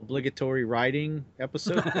Coattail Obligatory Riding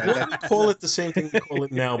Episode. We'll call it the same thing we call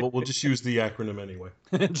it now, but we'll just use the acronym anyway.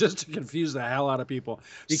 Just to confuse the hell out of people.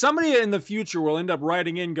 Somebody in the future will end up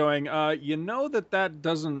writing in going, you know that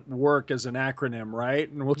doesn't work as an acronym, right?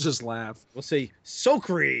 And we'll just laugh. We'll say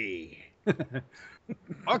SOCRE.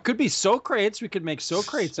 Oh, it could be Socrates. We could make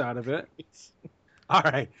Socrates out of it. All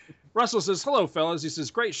right. Russell says, "Hello, fellas." He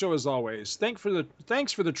says, "Great show as always. Thanks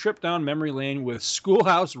for the trip down memory lane with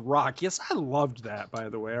Schoolhouse Rock." Yes, I loved that, by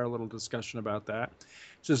the way, our little discussion about that.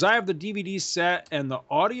 He says, "I have the DVD set and the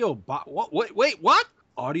audio box." What?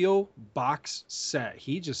 Audio box set.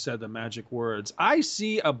 He just said the magic words. I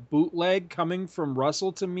see a bootleg coming from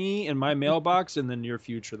Russell to me in my mailbox in the near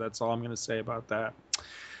future. That's all I'm going to say about that.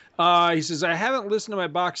 He says, "I haven't listened to my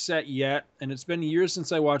box set yet, and it's been years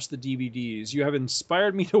since I watched the DVDs. You have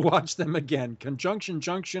inspired me to watch them again. Conjunction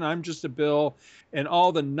Junction, I'm Just a Bill, and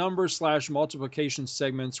all the number/multiplication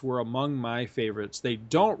segments were among my favorites. They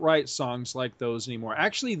don't write songs like those anymore."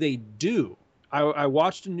 Actually, they do. I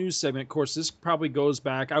watched a news segment. Of course, this probably goes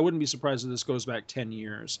back. I wouldn't be surprised if this goes back 10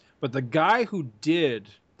 years. But the guy who did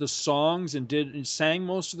the songs and sang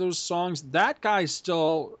most of those songs, that guy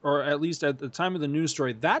still, or at least at the time of the news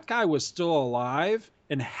story, that guy was still alive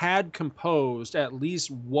and had composed at least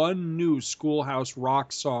one new Schoolhouse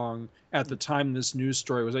Rock song at the time this news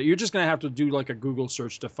story was. You're just going to have to do like a Google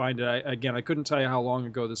search to find it. I couldn't tell you how long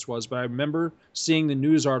ago this was, but I remember seeing the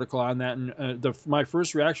news article on that, and my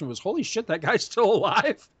first reaction was, holy shit, that guy's still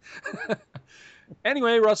alive.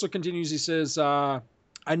 Anyway, Russell continues. He says, "I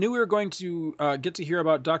knew we were going to get to hear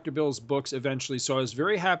about Dr. Bill's books eventually, so I was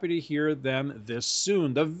very happy to hear them this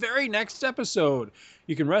soon. The very next episode.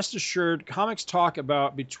 You can rest assured, comics talk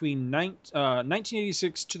about between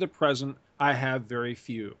 1986 to the present, I have very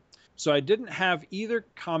few. So I didn't have either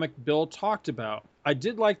comic Bill talked about. I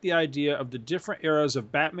did like the idea of the different eras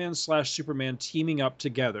of Batman/Superman teaming up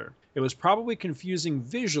together. It was probably confusing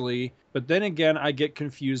visually, but then again, I get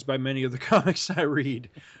confused by many of the comics I read.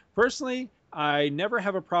 Personally, I never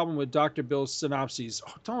have a problem with Dr. Bill's synopses."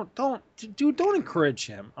 Oh, don't encourage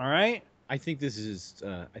him, all right? I think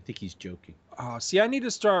I think he's joking. See, I need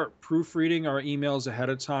to start proofreading our emails ahead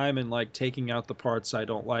of time and like taking out the parts I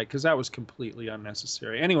don't like, because that was completely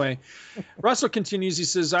unnecessary. Anyway, Russell continues. He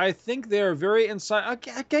says, "I think they're very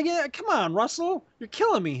insightful." Come on, Russell, you're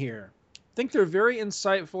killing me here. "I think they're very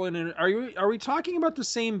insightful. And are we talking about the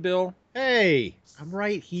same Bill?" Hey, I'm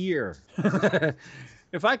right here.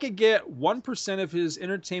 "If I could get 1% of his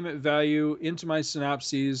entertainment value into my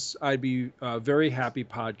synopses, I'd be a very happy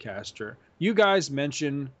podcaster. You guys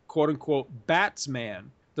mentioned, quote unquote,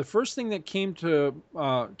 Batsman. The first thing that came to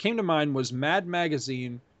mind was Mad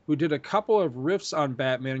Magazine, who did a couple of riffs on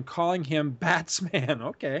Batman, calling him Batsman."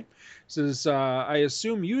 Okay. Says, "I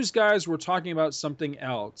assume you guys were talking about something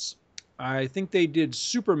else. I think they did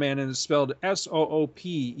Superman, and it's spelled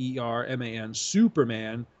Sooperman,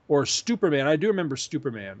 Superman, or Stuperman." I do remember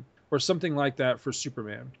Stuperman, or something like that for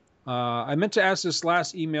Superman. "I meant to ask this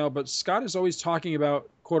last email, but Scott is always talking about,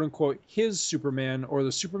 quote unquote, his Superman, or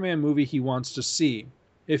the Superman movie he wants to see.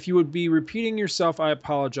 If you would be repeating yourself, I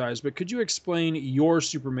apologize, but could you explain your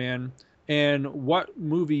Superman and what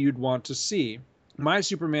movie you'd want to see? My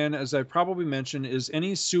Superman, as I probably mentioned, is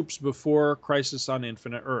any soups before Crisis on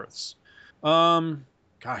Infinite Earths.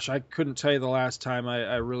 Gosh, I couldn't tell you the last time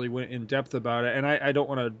I really went in depth about it, and I don't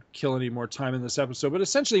want to kill any more time in this episode. But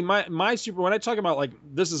essentially, my super when I talk about like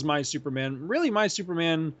this is my Superman, really my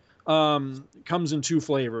Superman comes in two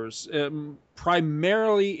flavors.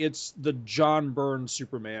 Primarily, it's the John Byrne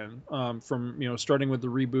Superman from starting with the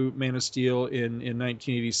reboot Man of Steel in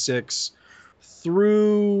 1986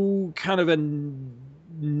 through kind of a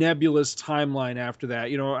nebulous timeline after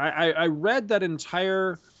that. I read that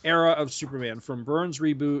entire era of Superman from Byrne's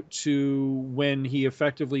reboot to when he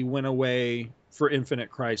effectively went away for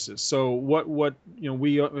Infinite Crisis. So what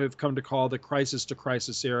we have come to call the Crisis to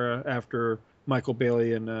Crisis era after Michael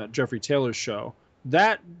Bailey and Jeffrey Taylor's show.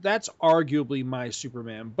 That's arguably my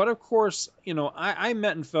Superman. But of course, I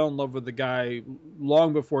met and fell in love with the guy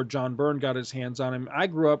long before John Byrne got his hands on him. I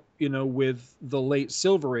grew up, with the late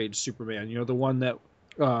Silver Age Superman, the one that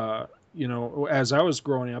as I was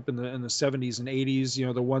growing up in the 70s and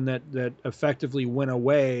 80s, the one that effectively went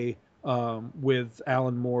away with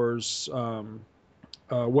Alan Moore's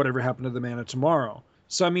Whatever Happened to the Man of Tomorrow.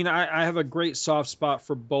 So, I mean, I have a great soft spot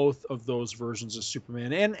for both of those versions of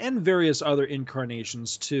Superman and various other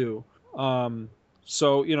incarnations, too.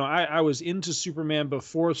 So, I was into Superman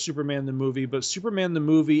before Superman the movie, but Superman the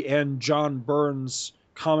movie and John Byrne's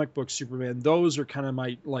comic book Superman, those are kind of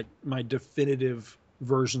my definitive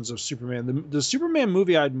versions of Superman. The Superman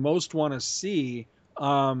movie I'd most want to see,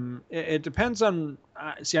 it depends on.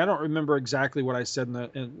 I don't remember exactly what I said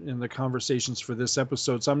in the conversations for this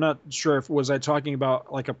episode, so I'm not sure if was I talking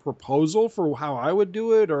about like a proposal for how I would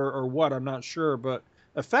do it or what. I'm not sure, but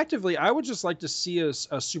effectively, I would just like to see a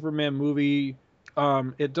Superman movie.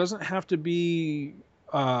 It doesn't have to be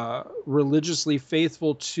religiously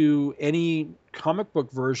faithful to any comic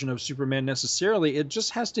book version of Superman necessarily. It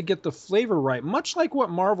just has to get the flavor right, much like what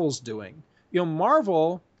Marvel's doing.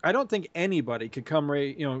 Marvel, I don't think anybody could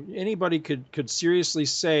anybody could seriously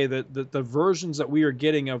say that the versions that we are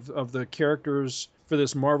getting of the characters for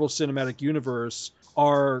this Marvel Cinematic Universe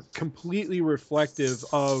are completely reflective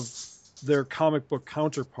of their comic book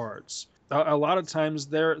counterparts. A lot of times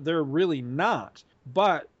they're really not,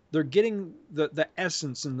 but they're getting the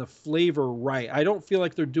essence and the flavor right. I don't feel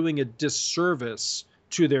like they're doing a disservice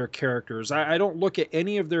to their characters. I don't look at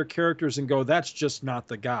any of their characters and go, that's just not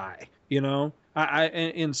the guy.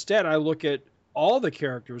 Instead, I look at all the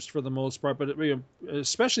characters for the most part, but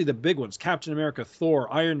especially the big ones, Captain America,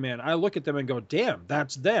 Thor, Iron Man. I look at them and go, damn,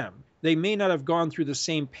 that's them. They may not have gone through the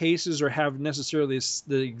same paces or have necessarily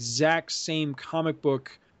the exact same comic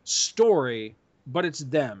book story, but it's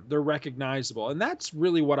them. They're recognizable. And that's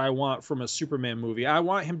really what I want from a Superman movie. I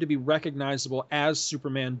want him to be recognizable as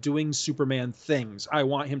Superman doing Superman things. I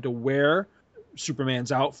want him to wear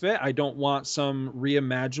Superman's outfit. I don't want some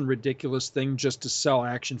reimagined ridiculous thing just to sell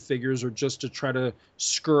action figures or just to try to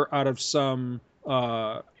skirt out of some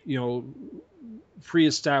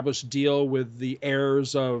pre-established deal with the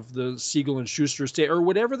heirs of the Siegel and Schuster estate or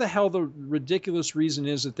whatever the hell the ridiculous reason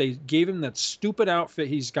is that they gave him that stupid outfit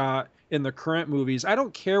he's got in the current movies. I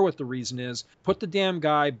don't care what the reason is. Put the damn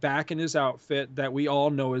guy back in his outfit that we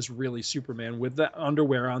all know is really Superman with the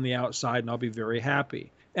underwear on the outside, and I'll be very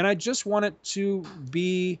happy. And I just want it to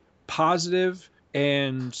be positive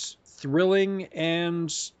and thrilling and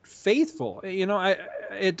faithful.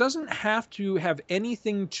 It doesn't have to have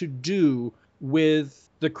anything to do with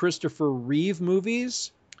the Christopher Reeve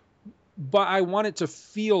movies, but I want it to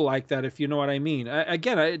feel like that, if you know what I mean.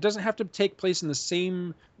 Again, it doesn't have to take place in the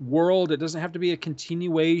same world. It doesn't have to be a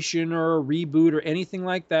continuation or a reboot or anything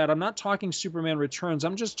like that. I'm not talking Superman Returns.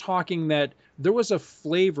 I'm just talking that there was a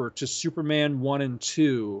flavor to Superman 1 and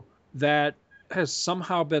 2 that has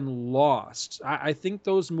somehow been lost. I think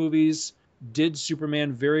those movies did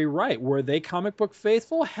Superman very right. Were they comic book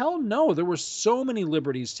faithful? Hell no. There were so many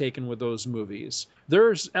liberties taken with those movies.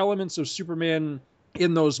 There's elements of Superman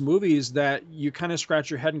in those movies that you kind of scratch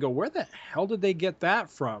your head and go, where the hell did they get that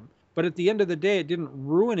from? But at the end of the day, it didn't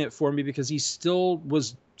ruin it for me because he still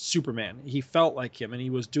was Superman. He felt like him and he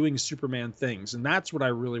was doing Superman things. And that's what I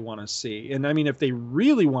really want to see. And I mean, if they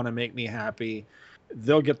really want to make me happy,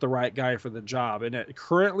 they'll get the right guy for the job. And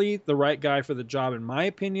currently, the right guy for the job, in my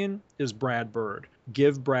opinion, is Brad Bird.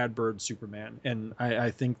 Give Brad Bird Superman. And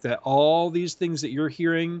I think that all these things that you're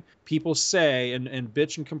hearing people say and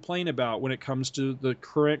bitch and complain about when it comes to the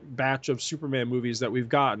current batch of Superman movies that we've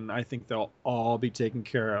gotten, I think they'll all be taken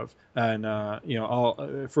care of. And,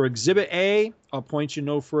 for Exhibit A, I'll point you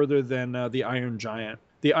no further than the Iron Giant.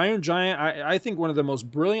 The Iron Giant, I think one of the most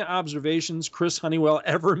brilliant observations Chris Honeywell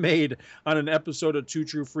ever made on an episode of Two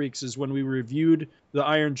True Freaks is when we reviewed the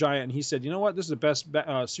Iron Giant. And he said, you know what? This is the best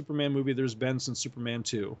Superman movie there's been since Superman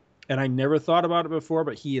 2. And I never thought about it before,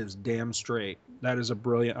 but he is damn straight. That is a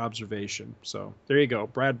brilliant observation. So there you go.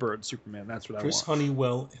 Brad Bird, Superman. That's what Chris I want.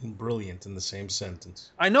 Honeywell and brilliant in the same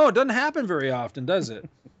sentence. I know it doesn't happen very often, does it?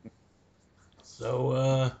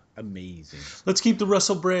 So, Amazing. let's keep the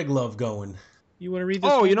Russell Bragg love going. You want to read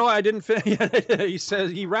this? Oh, one? you know, I didn't finish. He says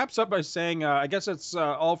he wraps up by saying, "I guess that's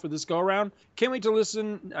all for this go around. Can't wait to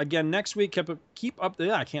listen again next week. Keep up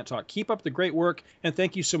the great work, and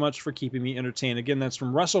thank you so much for keeping me entertained." Again, that's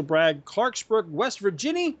from Russell Bragg, Clarksburg, West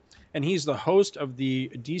Virginia, and he's the host of the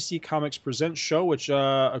DC Comics Presents show, which,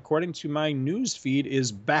 according to my news feed,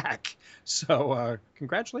 is back. So,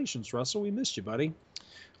 congratulations, Russell. We missed you, buddy.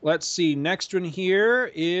 Let's see. Next one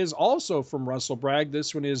here is also from Russell Bragg.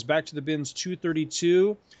 This one is Back to the Bins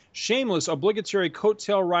 232. Shameless, obligatory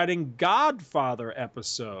coattail riding Godfather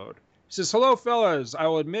episode. He says, hello, fellas. I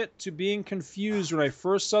will admit to being confused when I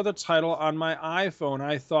first saw the title on my iPhone.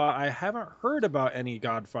 I thought I haven't heard about any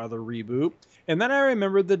Godfather reboot. And then I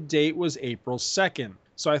remembered the date was April 2nd.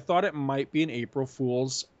 So I thought it might be an April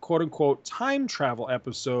Fool's quote-unquote time travel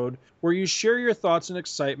episode where you share your thoughts and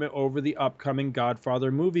excitement over the upcoming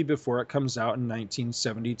Godfather movie before it comes out in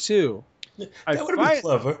 1972. That would have been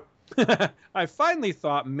clever. I finally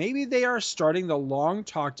thought maybe they are starting the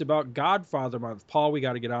long-talked-about Godfather month. Paul, we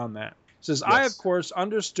got to get on that. It says, yes. I, of course,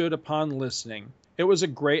 understood upon listening. It was a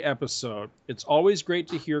great episode. It's always great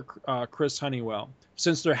to hear Chris Honeywell.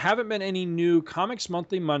 Since there haven't been any new Comics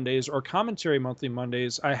Monthly Mondays or Commentary Monthly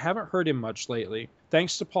Mondays, I haven't heard him much lately.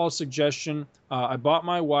 Thanks to Paul's suggestion, I bought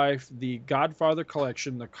my wife the Godfather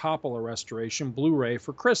Collection, the Coppola Restoration Blu-ray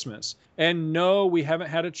for Christmas. And no, we haven't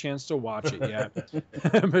had a chance to watch it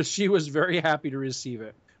yet, but she was very happy to receive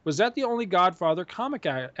it. Was that the only Godfather comic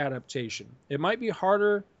adaptation? It might be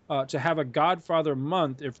harder to have a Godfather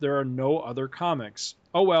month if there are no other comics.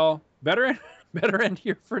 Oh well, better end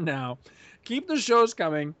here for now. Keep the shows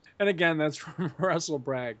coming. And again, that's from Russell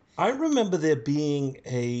Bragg. I remember there being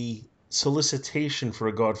a solicitation for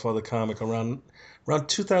a Godfather comic around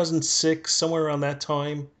 2006, somewhere around that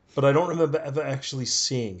time, but I don't remember ever actually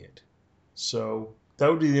seeing it. So that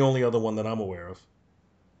would be the only other one that I'm aware of.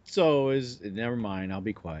 So never mind. I'll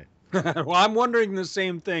be quiet. Well, I'm wondering the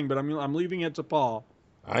same thing, but I'm leaving it to Paul.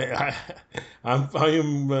 I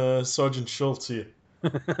am Sergeant Schultz here.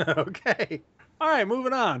 Okay. All right,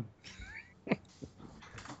 moving on.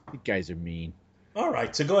 You guys are mean. All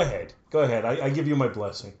right, so go ahead. I give you my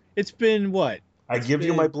blessing. It's been what? I give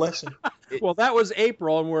you my blessing. Well, that was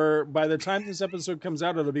April, and by the time this episode comes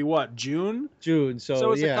out, it'll be what, June? June.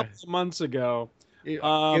 So it's a couple of months ago. We'll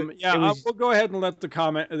go ahead and let the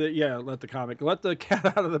cat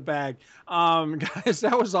out of the bag. Guys,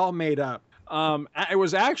 that was all made up. It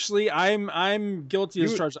was actually I'm guilty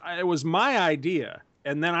as charged. It was my idea,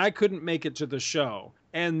 and then I couldn't make it to the show.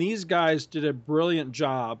 And these guys did a brilliant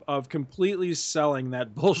job of completely selling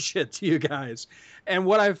that bullshit to you guys. And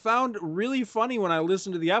what I found really funny when I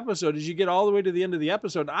listened to the episode is you get all the way to the end of the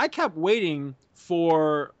episode. I kept waiting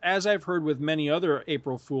for, as I've heard with many other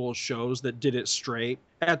April Fool's shows that did it straight,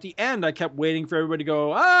 at the end I kept waiting for everybody to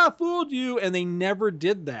go, fooled you. And they never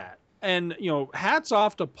did that. And, hats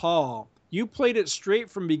off to Paul. You played it straight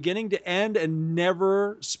from beginning to end and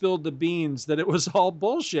never spilled the beans that it was all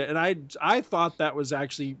bullshit. And I thought that was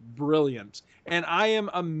actually brilliant. And I am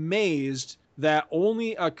amazed that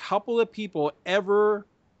only a couple of people ever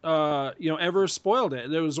spoiled it.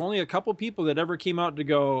 There was only a couple people that ever came out to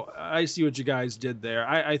go, I see what you guys did there.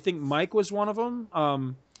 I think Mike was one of them.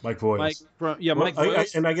 Mike Voyles. Mike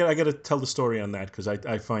Voyles. I got to tell the story on that because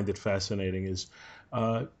I find it fascinating. Is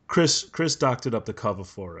Chris doctored up the cover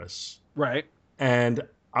for us. Right. And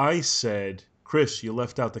I said, Chris, you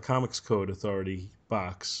left out the Comics Code Authority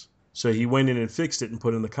box. So he went in and fixed it and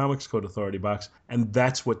put in the Comics Code Authority box. And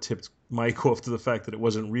that's what tipped Mike off to the fact that it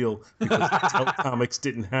wasn't real because Comics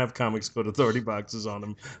didn't have Comics Code Authority boxes on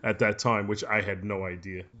them at that time, which I had no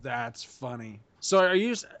idea. That's funny. So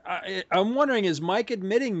I'm wondering, is Mike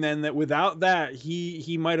admitting then that without that,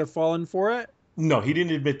 he might have fallen for it? No, he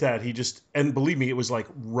didn't admit that. And believe me, it was like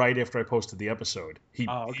right after I posted the episode. He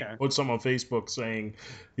put something on Facebook saying,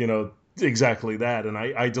 exactly that. And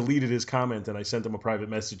I deleted his comment and I sent him a private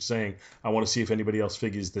message saying, I want to see if anybody else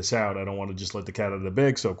figures this out. I don't want to just let the cat out of the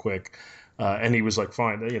bag so quick. And he was like,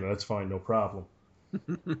 fine, that's fine, no problem.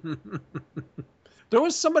 There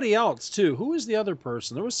was somebody else too. Who was the other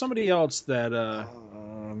person? There was somebody else that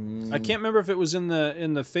I can't remember if it was in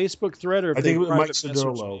the Facebook thread or if I think it was Mike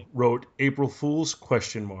Sodolo wrote April Fools ?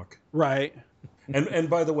 Right. And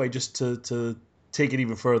by the way, just to take it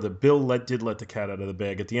even further, Bill did let the cat out of the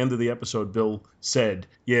bag. At the end of the episode, Bill said,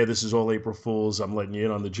 "Yeah, this is all April Fools. I'm letting you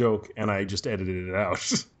in on the joke," and I just edited it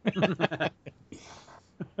out.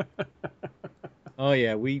 Oh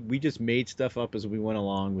yeah, we just made stuff up as we went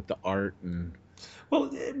along with the art and. Well,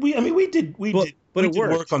 we It did work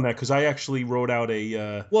worked. on that because I actually wrote out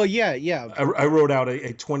Well, yeah. I wrote out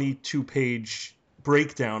a 22-page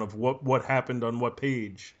breakdown of what happened on what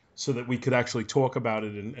page so that we could actually talk about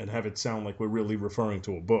it and have it sound like we're really referring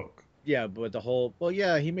to a book. Yeah, but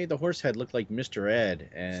he made the horse head look like Mr. Ed,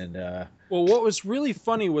 and Well, what was really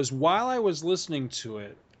funny was while I was listening to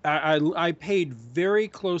it, I paid very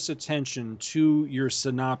close attention to your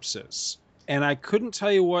synopsis, and I couldn't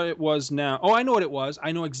tell you what it was now. Oh, I know what it was.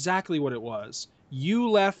 I know exactly what it was. You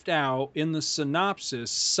left out in the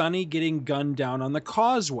synopsis Sonny getting gunned down on the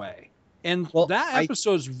causeway. And Well, that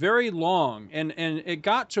episode's very long, and it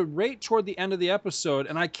got to right toward the end of the episode,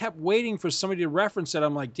 and I kept waiting for somebody to reference it.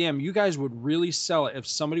 I'm like, damn, you guys would really sell it if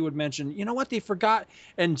somebody would mention, you know what, they forgot,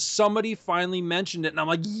 and somebody finally mentioned it, and I'm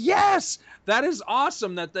like, yes, that is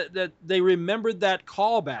awesome that they remembered that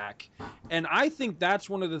callback. And I think that's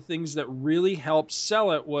one of the things that really helped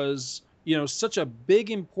sell it was, you know, such a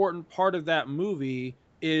big important part of that movie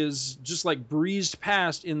is just like breezed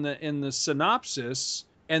past in the synopsis.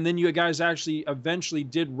 And then you guys actually eventually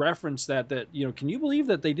did reference that, you know, can you believe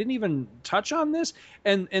that they didn't even touch on this?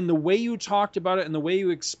 And the way you talked about it and the way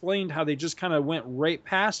you explained how they just kind of went right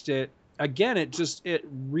past it, again, it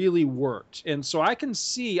really worked. And so I can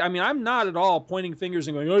see, I mean, I'm not at all pointing fingers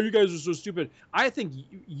and going, oh, you guys are so stupid. I think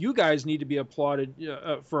you guys need to be applauded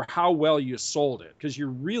for how well you sold it, because you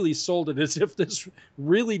really sold it as if this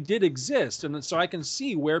really did exist. And so I can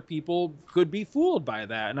see where people could be fooled by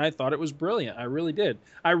that. And I thought it was brilliant. I really did.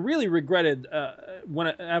 I really regretted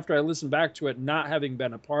after I listened back to it, not having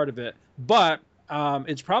been a part of it. But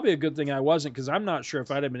it's probably a good thing I wasn't, because I'm not sure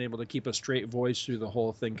if I'd have been able to keep a straight voice through the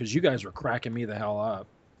whole thing, because you guys were cracking me the hell up.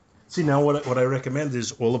 See, now what I recommend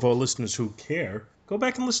is all of our listeners who care, go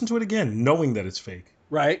back and listen to it again, knowing that it's fake.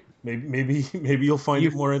 Right. Maybe you'll find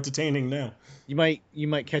it more entertaining now. You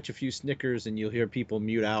might catch a few snickers and you'll hear people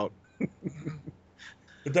mute out.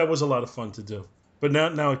 But that was a lot of fun to do. But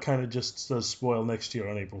now it kind of just does spoil next year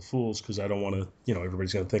on April Fool's, because I don't want to, you know,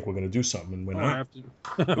 everybody's going to think we're going to do something, and we're not.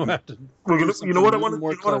 We're gonna, you know what I want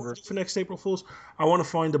to do for next April Fool's? I want to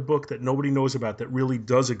find a book that nobody knows about that really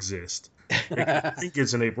does exist. I think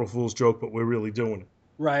it's an April Fool's joke, but we're really doing it.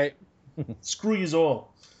 Right. Screw you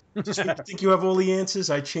all. Just when you think you have all the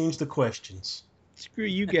answers, I change the questions. Screw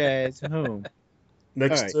you guys. Home.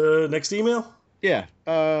 Next email? Yeah.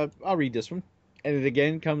 I'll read this one. And it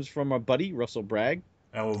again comes from our buddy, Russell Bragg.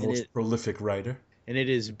 Our most prolific writer. And it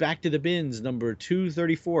is Back to the Bins, number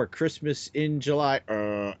 234, Christmas in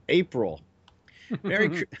April.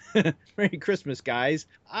 Merry Christmas, guys.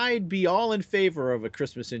 I'd be all in favor of a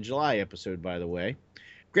Christmas in July episode, by the way.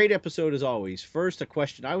 Great episode as always. First, a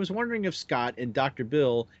question. I was wondering if Scott and Dr.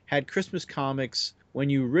 Bill had Christmas comics when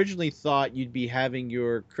you originally thought you'd be having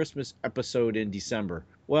your Christmas episode in December.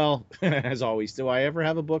 Well, as always, do I ever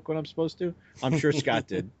have a book when I'm supposed to? I'm sure Scott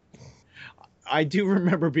did. I do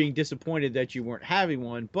remember being disappointed that you weren't having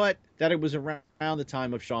one, but that it was around the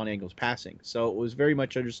time of Sean Engel's passing. So it was very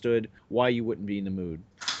much understood why you wouldn't be in the mood.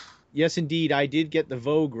 Yes, indeed, I did get the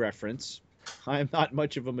Vogue reference. I am not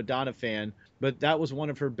much of a Madonna fan, but that was one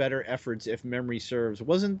of her better efforts, if memory serves.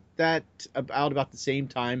 Wasn't that about the same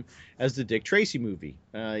time as the Dick Tracy movie?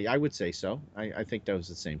 I would say so. I think that was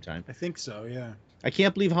the same time. I think so, yeah. I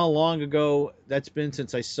can't believe how long ago that's been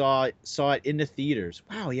since I saw it in the theaters.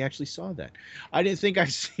 Wow, you actually saw that. I didn't think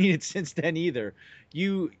I've seen it since then either.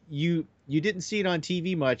 You didn't see it on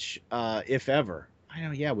TV much, if ever. I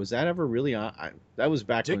know. Yeah, was that ever really on? That was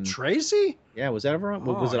back when Dick Tracy. Yeah, was that ever on?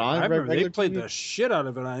 Was it on? I remember they played TV? the shit out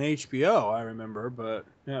of it on HBO. I remember, but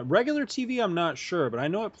regular TV, I'm not sure, but I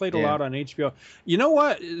know it played a lot on HBO. You know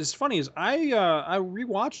what? It's funny is I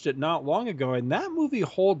rewatched it not long ago, and that movie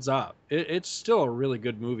holds up. It's still a really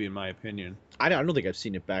good movie in my opinion. I don't think I've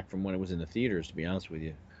seen it back from when it was in the theaters, to be honest with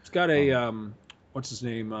you. It's got a what's his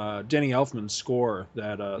name? Danny Elfman score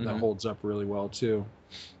that that holds up really well too.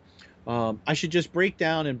 I should just break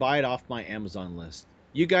down and buy it off my Amazon list.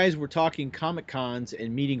 You guys were talking Comic Cons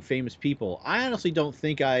and meeting famous people. I honestly don't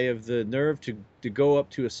think I have the nerve to go up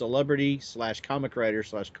to a celebrity / comic writer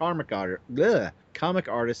 / comic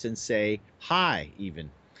artist and say hi even.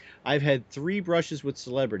 I've had 3 brushes with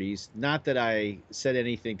celebrities. Not that I said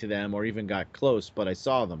anything to them or even got close, but I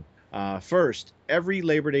saw them. First, every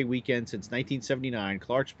Labor Day weekend since 1979,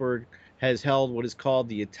 Clarksburg has held what is called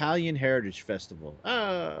the Italian Heritage Festival.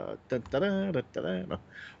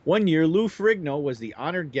 One year, Lou Ferrigno was the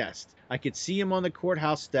honored guest. I could see him on the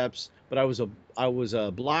courthouse steps, but I was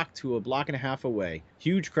a block to a block and a half away.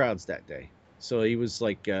 Huge crowds that day. So he was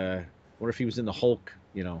like, what if he was in the Hulk,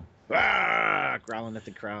 growling at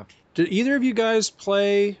the crowd. Did either of you guys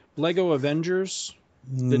play Lego Avengers?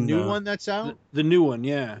 The new No. one that's out? The new one,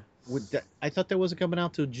 yeah. I thought that wasn't coming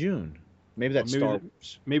out till June. Maybe that's Well, Star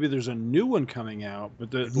Wars. Maybe there's a new one coming out, but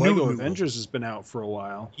the New Lego one. Avengers has been out for a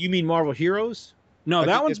while. You mean Marvel Heroes? No, I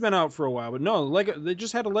that think one's been out for a while, but no, Lego. They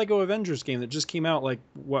just had a Lego Avengers game that just came out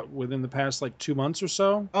within the past 2 months or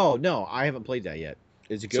so. Oh no, I haven't played that yet.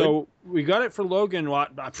 Is it good? So we got it for Logan.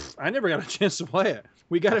 I never got a chance to play it.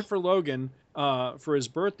 We got it for Logan for his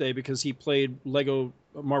birthday because he played Lego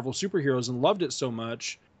Marvel Superheroes and loved it so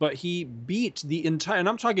much. But he beat the entire, and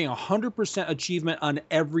I'm talking 100% achievement on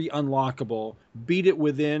every unlockable. Beat it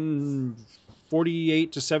within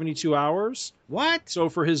 48 to 72 hours. What? So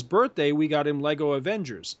for his birthday, we got him Lego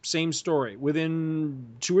Avengers. Same story. Within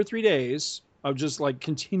 2 or 3 days of just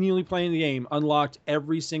continually playing the game, unlocked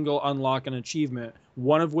every single unlock and achievement.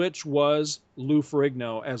 One of which was Lou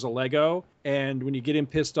Ferrigno as a Lego. And when you get him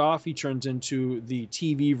pissed off, he turns into the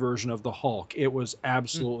TV version of the Hulk. It was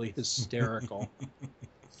absolutely hysterical.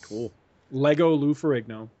 Cool. Lego Lou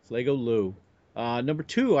Ferrigno. Lego Lou. Number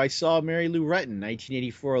 2, I saw Mary Lou Retton,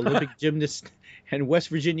 1984 Olympic gymnast and West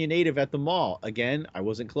Virginia native at the mall. Again, I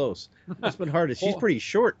wasn't close. That's been hard. She's pretty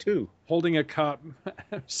short, too. Holding a cup,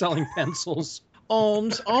 selling pencils.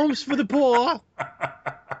 Alms for the poor.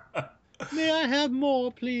 May I have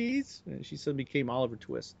more, please? And she suddenly became Oliver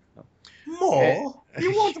Twist. More?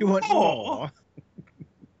 You want more?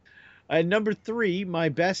 And number 3, my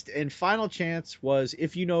best and final chance was,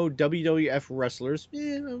 if you know WWF wrestlers. I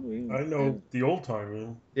know the old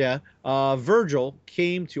time. Yeah. Virgil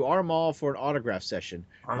came to our mall for an autograph session.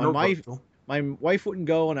 My wife wouldn't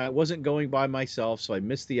go, and I wasn't going by myself, so I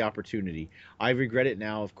missed the opportunity. I regret it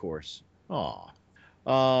now, of course. Aw.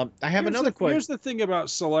 I have another question. Here's the thing about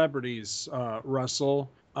celebrities, Russell.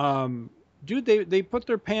 Dude, they put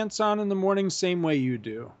their pants on in the morning same way you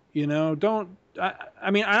do. You know,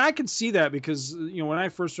 I mean, I can see that because, when I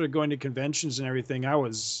first started going to conventions and everything, I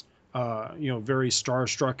was, very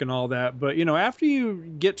starstruck and all that. But, after you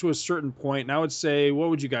get to a certain point, and I would say, what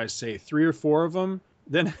would you guys say, 3 or 4 of them,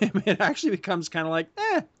 then it actually becomes kind of like,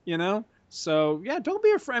 So, yeah, don't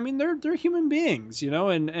be afraid. I mean, they're human beings,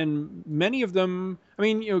 and many of them, I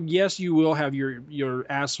mean, yes, you will have your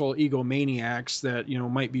asshole egomaniacs that,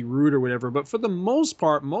 might be rude or whatever. But for the most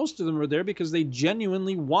part, most of them are there because they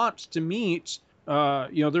genuinely want to meet,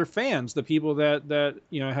 their fans, the people that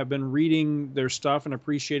have been reading their stuff and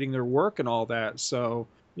appreciating their work and all that. So,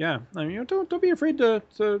 yeah, I mean, don't be afraid to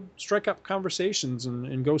strike up conversations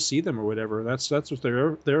and go see them or whatever. That's what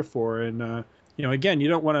they're there for. And, again, you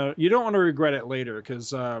don't want to regret it later because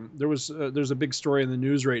there's a big story in the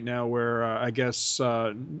news right now where I guess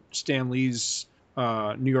Stan Lee's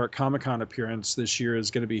New York Comic-Con appearance this year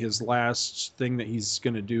is going to be his last thing that he's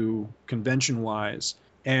going to do convention-wise.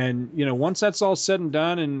 And once that's all said and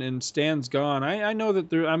done and Stan's gone, I know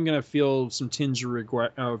that I'm going to feel some tinge of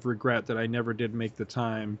regret that I never did make the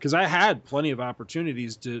time because I had plenty of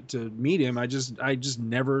opportunities to meet him. I just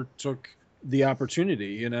never took the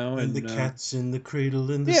opportunity, and the cat's in the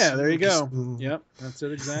cradle and the there you go. Spoon. Yep, that's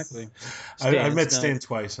it exactly. I've met Stan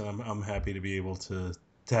twice, and I'm happy to be able to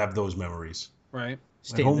have those memories. Right.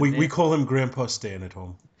 At home, we call him Grandpa Stan at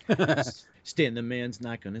home. Stan the man's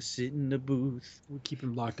not gonna sit in the booth. We keep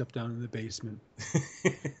him locked up down in the basement.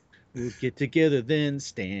 We'll get together then,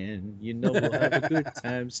 Stan. We'll have a good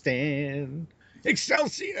time, Stan.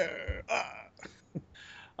 Excelsior!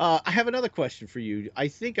 I have another question for you. I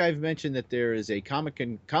think I've mentioned that there is a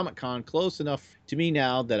Comic-Con close enough to me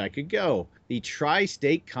now that I could go. The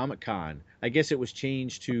Tri-State Comic-Con. I guess it was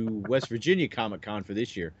changed to West Virginia Comic-Con for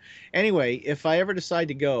this year. Anyway, if I ever decide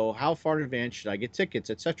to go, how far in advance should I get tickets,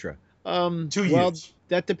 etc.? 2 years. Well,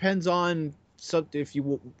 that depends on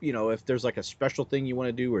if there's like a special thing you want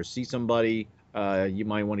to do or see somebody, you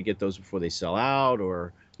might want to get those before they sell out,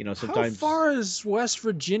 or sometimes. How far is West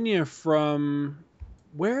Virginia from?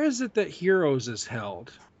 Where is it that Heroes is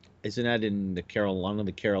held? Isn't that in the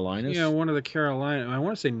Carolinas? Yeah, one of the Carolina. I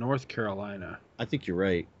want to say North Carolina. I think you're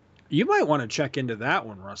right. You might want to check into that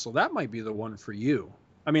one, Russell. That might be the one for you.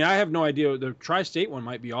 I mean, I have no idea. The Tri-State one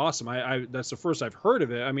might be awesome. I that's the first I've heard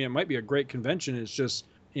of it. I mean, it might be a great convention. It's just,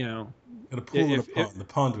 Got a pool in a pond. The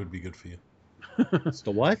pond would be good for you. It's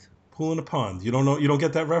the what? Pool in a pond. You don't know? You don't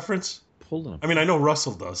get that reference? Pool in a pond. I mean, I know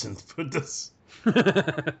Russell doesn't, but this.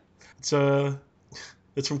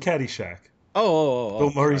 It's from Caddyshack. Oh.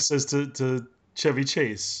 Bill Murray says to Chevy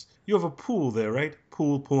Chase, "You have a pool there, right?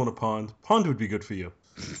 Pool in a pond. Pond would be good for you."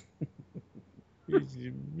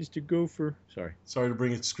 Mr. Gopher. Sorry to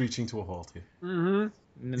bring it screeching to a halt here. Mm-hmm.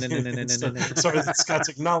 No. Sorry that Scott's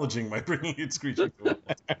acknowledging my bringing it screeching to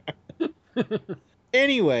a halt.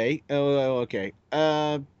 Anyway, okay.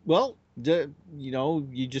 Well,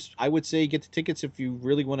 I would say get the tickets if you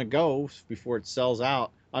really want to go before it sells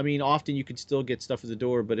out. I mean, often you can still get stuff at the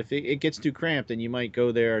door, but if it gets too cramped, then you might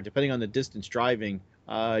go there. Depending on the distance driving,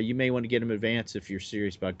 you may want to get them in advance if you're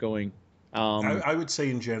serious about going. I would say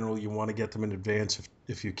in general you want to get them in advance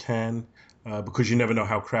if you can, because you never know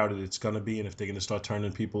how crowded it's going to be and if they're going to start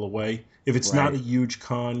turning people away. If it's not Right. a huge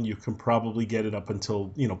con, you can probably get it up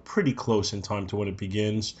until pretty close in time to when it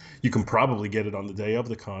begins. You can probably get it on the day of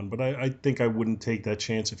the con, but I think I wouldn't take that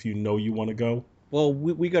chance if you know you want to go. Well,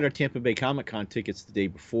 we got our Tampa Bay Comic Con tickets the day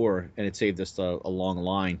before, and it saved us a long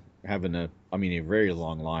line, a very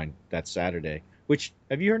long line that Saturday. Which,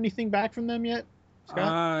 have you heard anything back from them yet,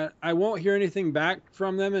 Scott? I won't hear anything back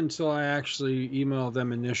from them until I actually email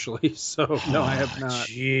them initially. So no, I have not.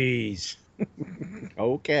 Jeez.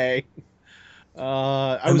 Okay.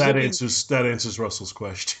 I And was that looking. answers Russell's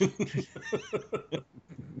question.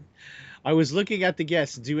 I was looking at the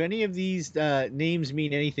guests. Do any of these names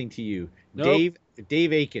mean anything to you? Nope.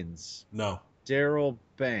 Dave Akins, No, Daryl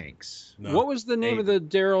Banks. no. What was the name of the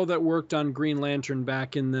Daryl that worked on Green Lantern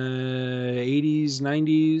back in the 80s,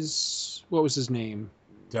 90s? What was his name?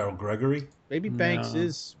 Daryl Gregory? Maybe Banks No.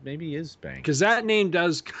 is Banks. Because that name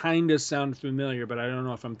does kind of sound familiar, but I don't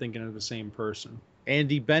know if I'm thinking of the same person.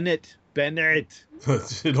 Andy Bennett.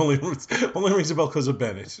 It only rings a bell because of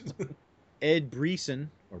Bennett. Ed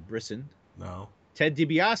Brisson. No. Ted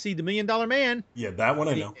DiBiase, the $1 Million Man. Yeah, that one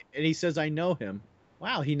I know. And he says, I know him.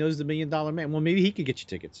 Wow, he knows the $1 Million Man. Well, maybe he could get you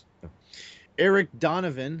tickets. Eric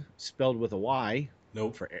Donovan, spelled with a Y.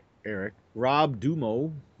 Nope. For Eric. Rob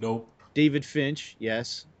Dumo. Nope. David Finch,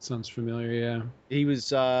 yes. Sounds familiar, yeah. He was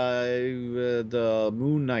the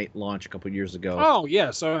Moon Knight launch a couple years ago. Oh,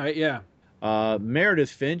 yes, all right, yeah.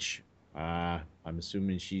 Meredith Finch. I'm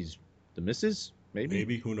assuming she's the missus, maybe?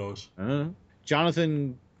 Maybe, who knows?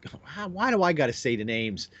 Jonathan, why do I got to say the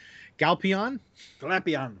names? Galpion?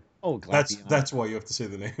 Glapion. Oh, Glapion. That's why you have to say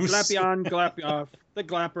the names. Glapion, Glapioff, the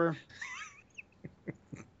Glapper.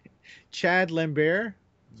 Chad Lambert.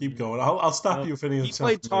 Keep going. I'll stop you if any of them He sound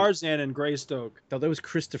played familiar. Tarzan in Greystoke. No, that was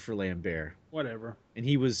Christopher Lambert. Whatever. And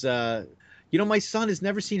he was, my son has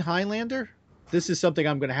never seen Highlander. This is something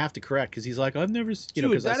I'm going to have to correct because he's like, I've never,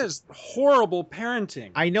 Dude, that is horrible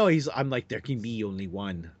parenting. I know. I'm like, there can be only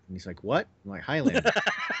one. And he's like, what? I'm like, Highlander.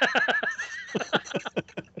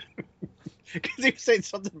 Because he was saying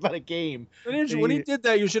something about a game. When he did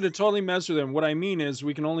that, you should have totally messed with him. What I mean is,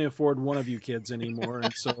 we can only afford one of you kids anymore,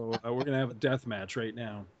 and so we're gonna have a death match right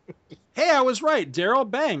now. Hey, I was right. Daryl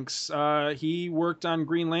Banks. He worked on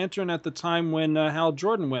Green Lantern at the time when Hal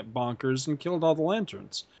Jordan went bonkers and killed all the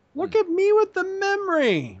lanterns. Look at me with the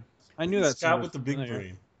memory. I knew that. Scott with the big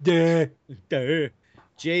brain. Duh.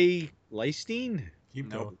 Jay Leistein. Keep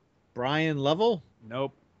going. Brian Lovell.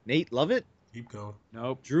 Nope. Nate Lovett. Keep going.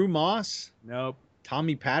 Nope. Drew Moss. Nope.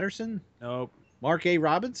 Tommy Patterson. Nope. Mark A.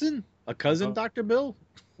 Robinson. A cousin, Nope. Dr. Bill.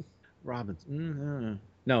 Robinson.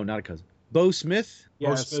 No, not a cousin. Bo Smith. Bo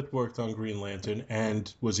Yes. Smith worked on Green Lantern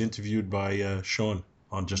and was interviewed by Sean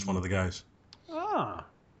on Just One of the Guys. Ah.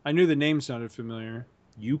 I knew the name sounded familiar.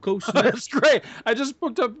 Yuko Smith. That's great. I just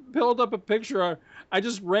pulled up a picture. I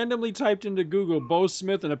just randomly typed into Google Bo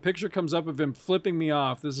Smith, and a picture comes up of him flipping me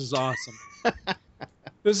off. This is awesome.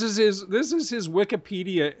 This is his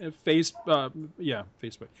Wikipedia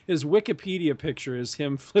Facebook. His Wikipedia picture is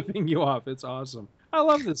him flipping you off. It's awesome. I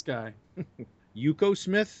love this guy. Yuko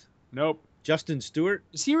Smith. Nope. Justin Stewart.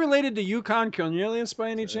 Is he related to Yukon Cornelius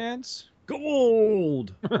by any chance?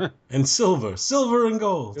 Gold. And silver and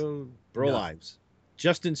gold. Bro No. Lives.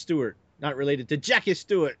 Justin Stewart. Not related to Jackie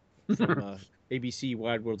Stewart from ABC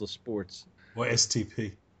Wide World of Sports. Or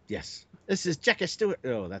STP. Yes. This is Jackie Stewart.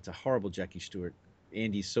 Oh, that's a horrible Jackie Stewart.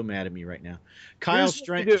 Andy's so mad at me right now. Kyle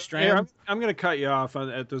Strand. I'm going to cut you off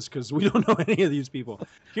at this because we don't know any of these people.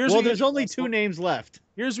 There's only two names left.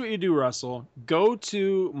 Here's what you do, Russell. Go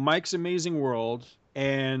to Mike's Amazing World,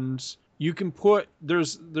 and you can put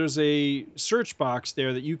there's a search box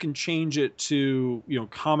there that you can change it to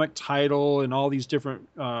comic title and all these different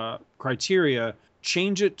criteria.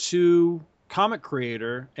 Change it to comic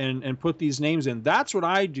creator and put these names in. That's what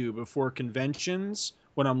I do before conventions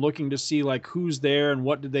when I'm looking to see like who's there and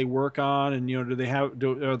what did they work on, and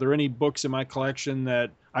are there any books in my collection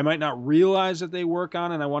that I might not realize that they work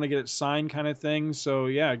on and I want to get it signed kind of thing. So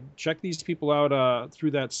yeah, check these people out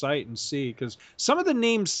through that site and see, because some of the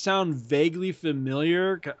names sound vaguely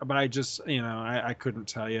familiar, but I just I couldn't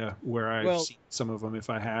tell you where I've seen some of them if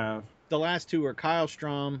I have. The last two are Kyle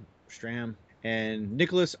Stram and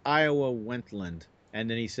Nicholas Iowa Wentland. And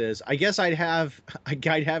then he says, I guess I'd have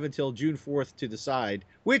until June 4th to decide,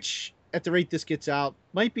 which at the rate this gets out,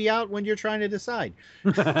 might be out when you're trying to decide.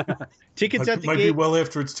 Tickets at the might gate. be well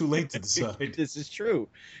after it's too late to decide. This is true.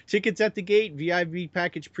 Tickets at the gate, VIP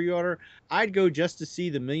package pre-order. I'd go just to see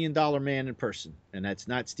the $1 Million Man in person, and that's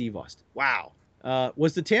not Steve Austin. Wow.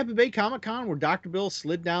 Was the Tampa Bay Comic-Con where Dr. Bill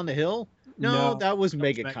slid down the hill? No, that was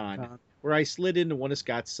MegaCon, where I slid into one of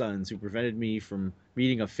Scott's sons who prevented me from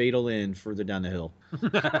meeting a fatal end further down the hill.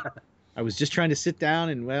 I was just trying to sit down,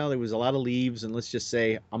 and, well, there was a lot of leaves, and let's just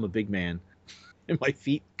say I'm a big man. And my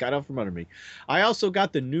feet got out from under me. I also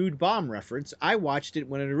got the nude bomb reference. I watched it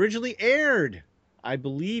when it originally aired. I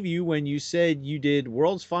believe you when you said you did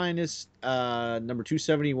World's Finest number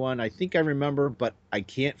 271. I think I remember, but I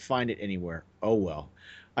can't find it anywhere. Oh, well.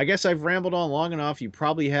 I guess I've rambled on long enough. You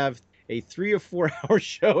probably have a 3 or 4 hour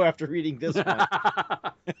show after reading this one.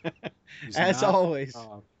 As always,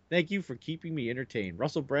 thank you for keeping me entertained.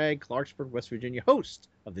 Russell Bragg, Clarksburg, West Virginia, host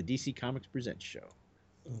of the DC Comics Presents show.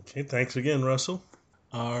 Okay, thanks again, Russell.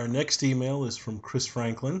 Our next email is from Chris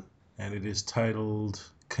Franklin, and it is titled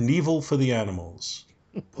Knievel for the Animals.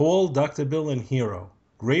 Paul, Dr. Bill, and Hero.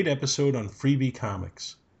 Great episode on Freebie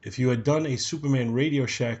Comics. If you had done a Superman Radio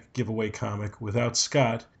Shack giveaway comic without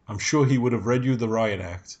Scott, I'm sure he would have read you the Riot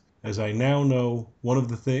Act. As I now know, one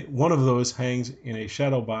of those hangs in a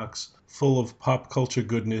shadow box full of pop culture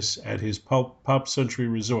goodness at his Pop Century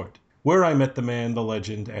Resort, where I met the man, the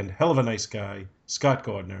legend, and hell of a nice guy, Scott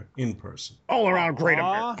Gardner, in person. All around great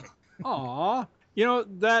America. Aw. You know,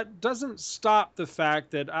 that doesn't stop the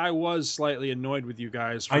fact that I was slightly annoyed with you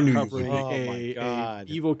guys for covering a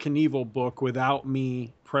Evel Knievel book without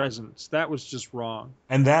me present. That was just wrong.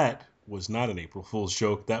 And that was not an April Fool's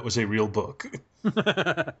joke. That was a real book.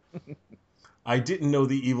 I didn't know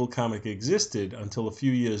the Evil comic existed until a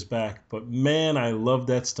few years back, but man, I loved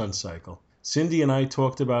that stunt cycle. Cindy and I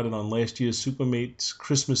talked about it on last year's Supermates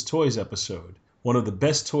Christmas Toys episode. One of the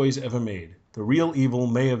best toys ever made. The real Evil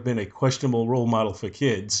may have been a questionable role model for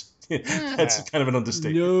kids. That's kind of an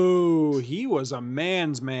understatement. No, he was a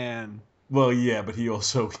man's man. Well, yeah, but he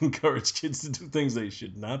also encouraged kids to do things they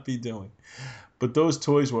should not be doing. But those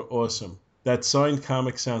toys were awesome. That signed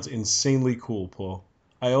comic sounds insanely cool, Paul.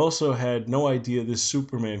 I also had no idea this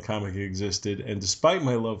Superman comic existed, and despite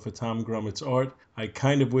my love for Tom Grummett's art, I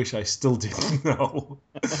kind of wish I still didn't know.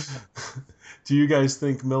 Do you guys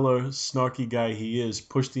think Miller, snarky guy he is,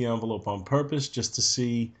 pushed the envelope on purpose just to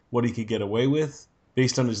see what he could get away with?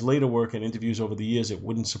 Based on his later work and interviews over the years, it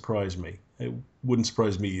wouldn't surprise me. It wouldn't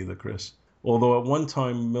surprise me either, Chris. Although at one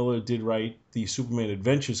time Miller did write the Superman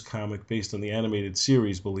Adventures comic based on the animated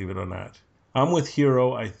series, believe it or not. I'm with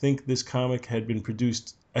Hero. I think this comic had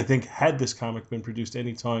this comic been produced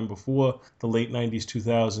any time before the late 90s,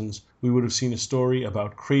 2000s, we would have seen a story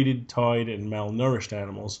about crated, tied, and malnourished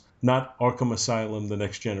animals, not Arkham Asylum, The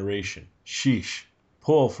Next Generation. Sheesh.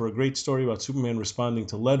 Paul, for a great story about Superman responding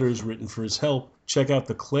to letters written for his help, check out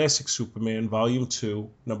the Classic Superman Volume 2,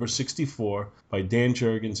 number 64, by Dan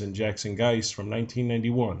Jurgens and Jackson Geist from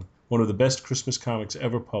 1991, one of the best Christmas comics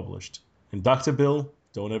ever published. And Dr. Bill,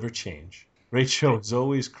 don't ever change. Great show as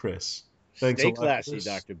always, Chris. Thanks Stay a lot, classy, Chris.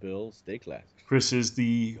 Dr. Bill. Stay classy. Chris is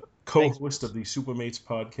the co-host of the Supermates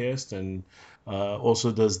podcast and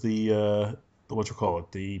also does the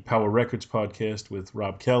the Power Records podcast with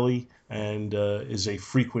Rob Kelly, and is a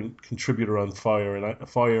frequent contributor on Fire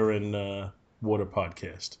and Water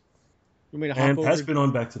podcast. You want me to And has been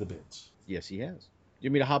on Back to the Bins. Yes, he has. You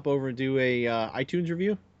want me to hop over and do a iTunes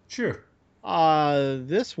review? Sure.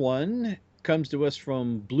 This one comes to us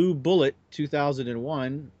from Blue Bullet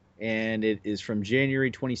 2001, and it is from January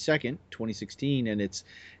 22nd, 2016, and it's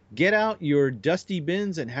Get out your dusty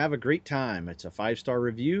bins and have a great time. It's a 5-star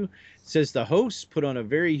review. It says the hosts put on a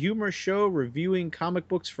very humorous show reviewing comic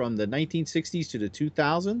books from the 1960s to the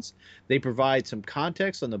 2000s. They provide some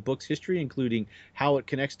context on the book's history, including how it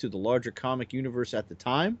connects to the larger comic universe at the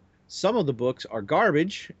time. Some of the books are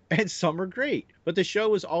garbage and some are great, but the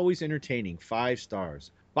show is always entertaining. 5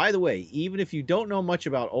 stars. By the way, even if you don't know much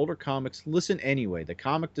about older comics, listen anyway. The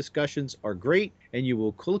comic discussions are great, and you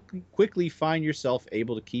will quickly find yourself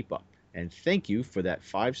able to keep up. And thank you for that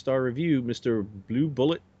 5-star review, Mr. Blue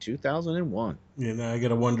Bullet 2001. Yeah, now I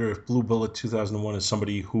gotta wonder if Blue Bullet 2001 is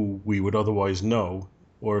somebody who we would otherwise know,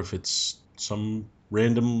 or if it's some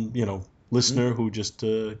random, listener who just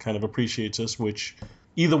kind of appreciates us. Which,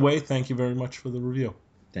 either way, thank you very much for the review.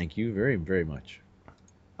 Thank you very, very much.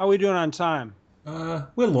 How are we doing on time?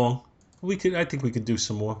 We're long. I think we could do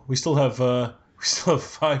some more. We still have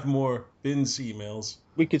 5 more bins emails.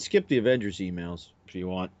 We could skip the Avengers emails if you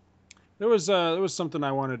want. There was something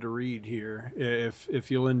I wanted to read here,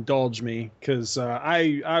 if you'll indulge me, because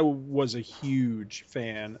I was a huge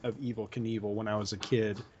fan of Evel Knievel when I was a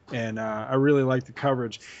kid, and I really liked the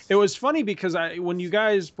coverage. It was funny because when you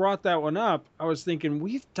guys brought that one up, I was thinking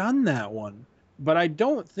we've done that one, but I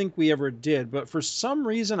don't think we ever did. But for some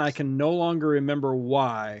reason, I can no longer remember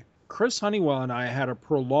why. Chris Honeywell and I had a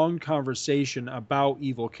prolonged conversation about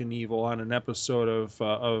Evel Knievel on an episode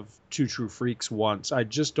of Two True Freaks once. I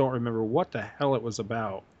just don't remember what the hell it was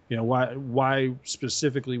about. You know, why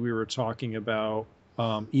specifically we were talking about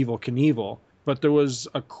Evel Knievel. But there was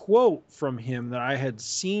a quote from him that I had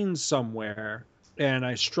seen somewhere, and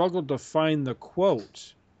I struggled to find the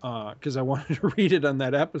quote because I wanted to read it on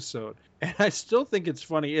that episode. And I still think it's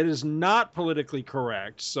funny. It is not politically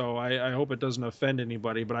correct, so I hope it doesn't offend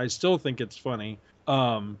anybody, but I still think it's funny.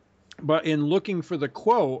 But in looking for the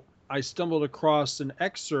quote, I stumbled across an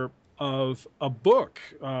excerpt of a book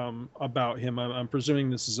about him. I'm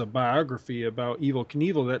presuming this is a biography about Evel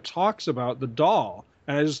Knievel that talks about the doll.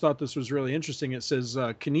 And I just thought this was really interesting. It says,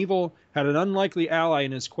 Knievel had an unlikely ally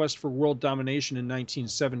in his quest for world domination in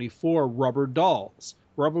 1974, rubber dolls.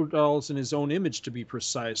 Rubber dolls in his own image, to be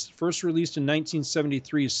precise. First released in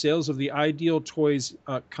 1973, sales of the Ideal Toys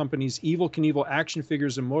company's Evel Knievel action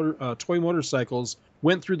figures and toy motorcycles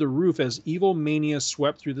went through the roof as Evel mania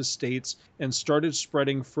swept through the States and started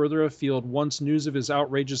spreading further afield once news of his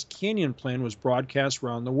outrageous Canyon plan was broadcast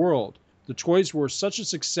around the world. The toys were such a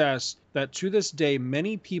success that to this day,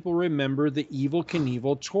 many people remember the Evel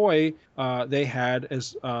Knievel toy they had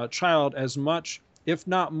as a child as much, if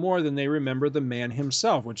not more, than they remember the man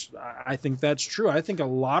himself, which I think that's true. I think a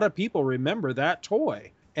lot of people remember that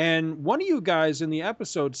toy. And one of you guys in the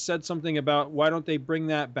episode said something about why don't they bring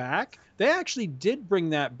that back? They actually did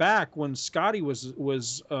bring that back when Scotty was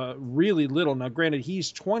really little. Now, granted,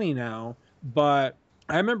 he's 20 now, but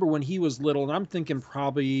I remember when he was little, and I'm thinking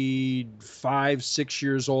probably 5, 6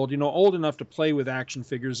 years old, old enough to play with action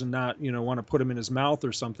figures and not, want to put them in his mouth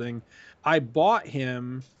or something. I bought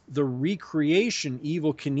him the recreation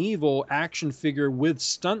Evel Knievel action figure with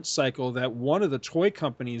stunt cycle that one of the toy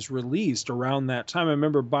companies released around that time. I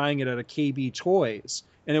remember buying it at a KB Toys,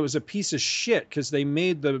 and it was a piece of shit because they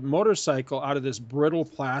made the motorcycle out of this brittle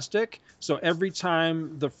plastic. So every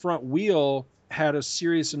time the front wheel had a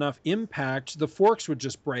serious enough impact, the forks would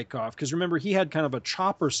just break off. Because remember, he had kind of a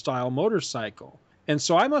chopper style motorcycle. And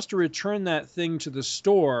so I must have returned that thing to the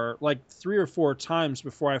store like 3 or 4 times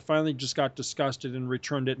before I finally just got disgusted and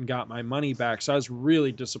returned it and got my money back. So I was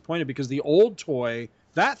really disappointed because the old toy,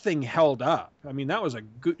 that thing held up. I mean, that was a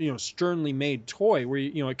good, sternly made toy where,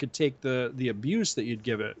 it could take the abuse that you'd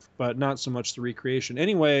give it, but not so much the recreation.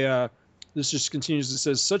 Anyway, this just continues. It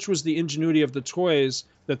says, such was the ingenuity of the toys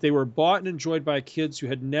that they were bought and enjoyed by kids who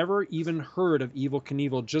had never even heard of Evel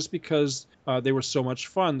Knievel just because they were so much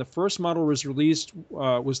fun. The first model was released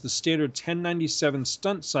was the standard 1097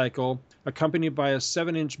 stunt cycle, accompanied by a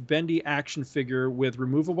 7-inch bendy action figure with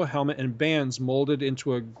removable helmet and bands molded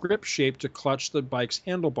into a grip shape to clutch the bike's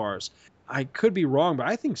handlebars. I could be wrong, but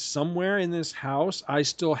I think somewhere in this house, I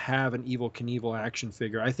still have an Evel Knievel action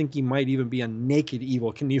figure. I think he might even be a naked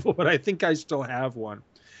Evel Knievel, but I think I still have one.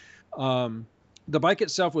 The bike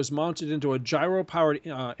itself was mounted into a gyro-powered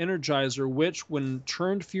energizer, which, when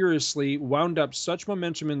turned furiously, wound up such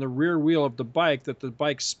momentum in the rear wheel of the bike that the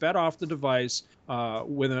bike sped off the device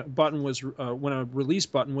when a release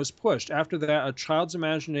button was pushed. After that, a child's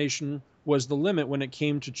imagination was the limit when it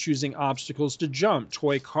came to choosing obstacles to jump.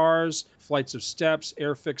 Toy cars, flights of steps,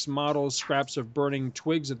 airfix models, scraps of burning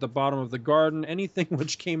twigs at the bottom of the garden, anything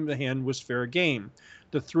which came to hand was fair game.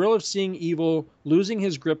 The thrill of seeing Evel losing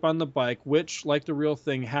his grip on the bike, which, like the real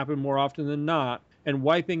thing, happened more often than not, and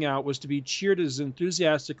wiping out, was to be cheered as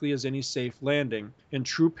enthusiastically as any safe landing, in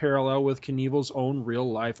true parallel with Knievel's own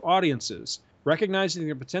real-life audiences. Recognizing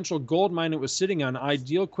the potential gold mine it was sitting on,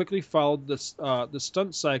 Ideal quickly followed the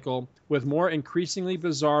stunt cycle with more increasingly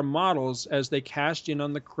bizarre models as they cashed in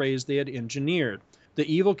on the craze they had engineered. The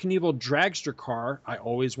Evel Knievel dragster car, I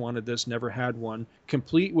always wanted this, never had one,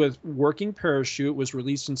 complete with working parachute, was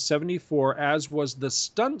released in '74, as was the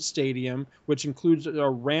stunt stadium, which includes a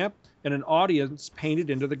ramp and an audience painted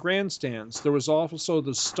into the grandstands. There was also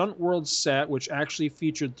the Stunt World set, which actually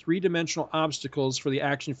featured 3-dimensional obstacles for the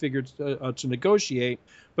action figure to negotiate,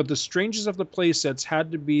 but the strangest of the play sets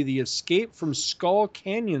had to be the Escape from Skull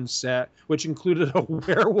Canyon set, which included a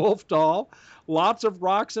werewolf doll, lots of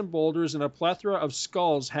rocks and boulders, and a plethora of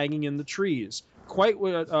skulls hanging in the trees. Quite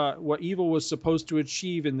what Evel was supposed to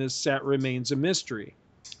achieve in this set remains a mystery.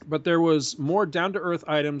 But there was more down-to-earth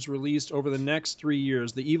items released over the next 3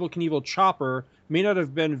 years. The Evel Knievel chopper may not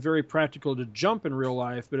have been very practical to jump in real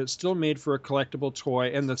life, but it still made for a collectible toy,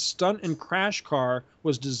 and the stunt and crash car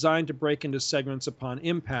was designed to break into segments upon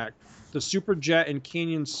impact. The Superjet and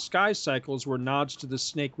Canyon Sky Cycles were nods to the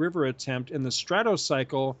Snake River attempt, and the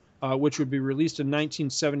Stratocycle, which would be released in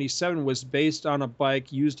 1977, was based on a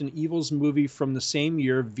bike used in Evel's movie from the same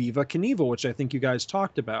year, Viva Knievel, which I think you guys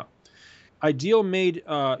talked about. Ideal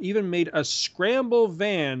even made a scramble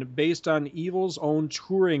van based on Evel's own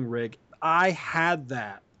touring rig. I had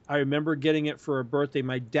that. I remember getting it for a birthday.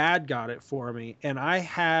 My dad got it for me, and I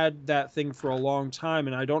had that thing for a long time,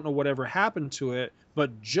 and I don't know whatever happened to it,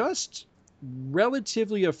 but just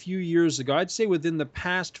relatively a few years ago, I'd say within the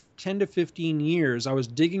past 10 to 15 years, I was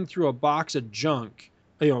digging through a box of junk,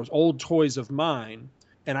 old toys of mine,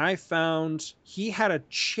 and I found he had a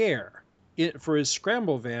chair for his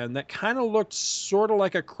scramble van that kind of looked sort of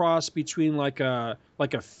like a cross between like a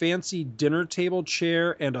fancy dinner table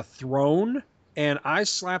chair and a throne. And I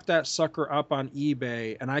slapped that sucker up on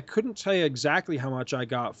eBay, and I couldn't tell you exactly how much I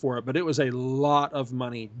got for it, but it was a lot of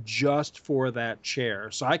money just for that chair.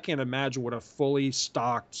 So I can't imagine what a fully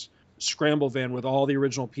stocked scramble van with all the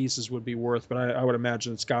original pieces would be worth, but I would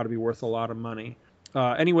imagine it's got to be worth a lot of money.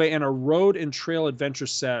 Anyway, and a road and trail adventure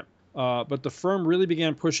set. But the firm really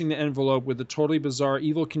began pushing the envelope with the totally bizarre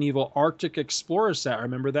Evel Knievel Arctic Explorer set. I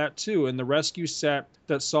remember that too. And the rescue set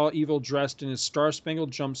that saw Evel dressed in his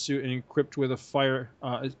star-spangled jumpsuit and equipped with a fire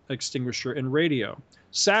extinguisher and radio.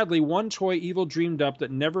 Sadly, one toy Evel dreamed up that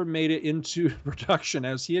never made it into production,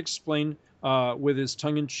 as he explained with his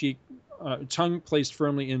tongue placed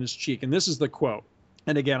firmly in his cheek. And this is the quote.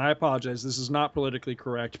 And again, I apologize. This is not politically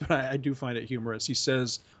correct, but I do find it humorous. He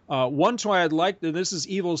says, one toy I'd like, and this is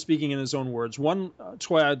Evel speaking in his own words, one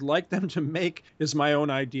toy I'd like them to make is my own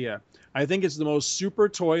idea. I think it's the most super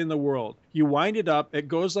toy in the world. You wind it up, it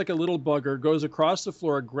goes like a little bugger, goes across the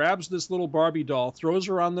floor, grabs this little Barbie doll, throws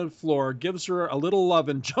her on the floor, gives her a little love,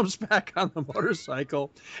 and jumps back on the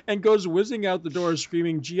motorcycle, and goes whizzing out the door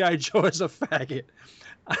screaming, G.I. Joe is a faggot.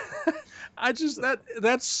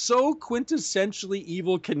 That's so quintessentially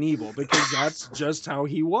Evel Knievel, because that's just how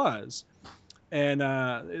he was. And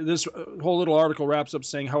this whole little article wraps up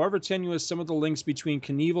saying, however tenuous some of the links between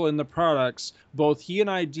Knievel and the products, both he and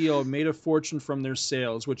Ideal made a fortune from their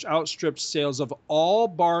sales, which outstripped sales of all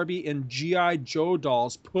Barbie and G.I. Joe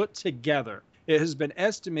dolls put together. It has been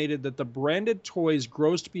estimated that the branded toys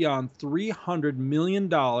grossed beyond $300 million.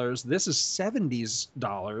 This is 70s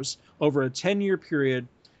dollars over a 10-year period,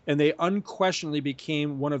 and they unquestionably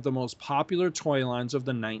became one of the most popular toy lines of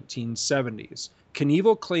the 1970s.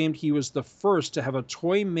 Knievel claimed he was the first to have a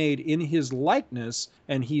toy made in his likeness,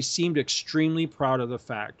 and he seemed extremely proud of the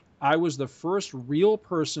fact. I was the first real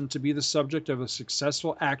person to be the subject of a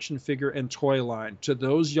successful action figure and toy line. To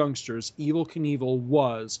those youngsters, Evel Knievel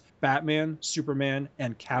was Batman, Superman,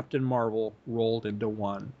 and Captain Marvel rolled into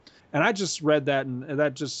one. And I just read that, and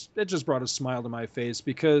it just brought a smile to my face,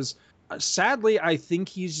 because sadly, I think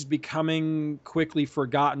he's becoming quickly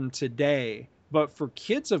forgotten today. But for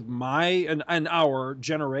kids of my and our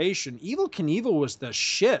generation, Evel Knievel was the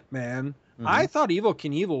shit, man. Mm-hmm. I thought Evel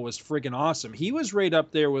Knievel was friggin' awesome. He was right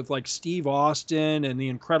up there with like Steve Austin and the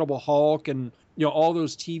Incredible Hulk and all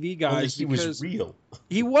those TV guys. He was real.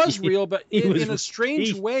 He was real, but in a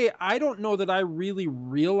strange way, I don't know that I really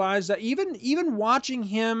realized that. Even watching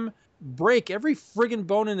him break every friggin'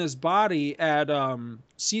 bone in his body at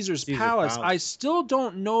Caesar's Palace, I still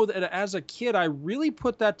don't know that as a kid I really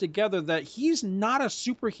put that together, that he's not a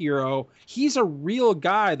superhero. He's a real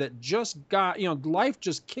guy that just got, life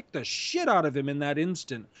just kicked the shit out of him in that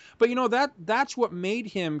instant. But that's what made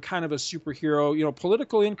him kind of a superhero.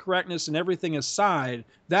 Political incorrectness and everything aside,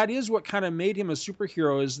 that is what kind of made him a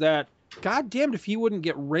superhero, is that God damned if he wouldn't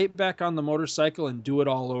get right back on the motorcycle and do it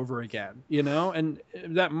all over again, and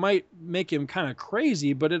that might make him kind of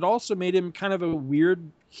crazy, but it also made him kind of a weird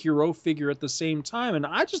hero figure at the same time. And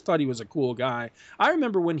I just thought he was a cool guy. I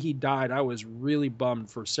remember when he died, I was really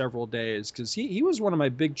bummed for several days, because he was one of my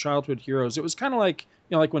big childhood heroes. It was kind of like,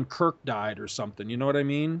 like when Kirk died or something, you know what I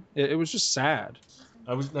mean? It was just sad.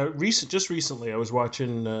 I was just recently I was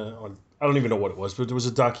watching I don't even know what it was, but there was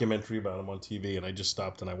a documentary about him on TV, and I just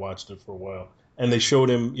stopped and I watched it for a while. And they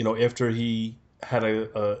showed him, after he had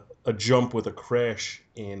a jump with a crash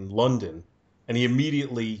in London, and he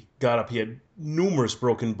immediately got up. He had numerous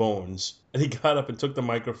broken bones, and he got up and took the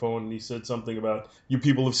microphone and he said something about, "You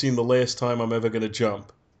people have seen the last time I'm ever going to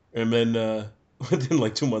jump." And then within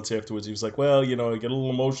like 2 months afterwards, he was like, well, you know, I get a little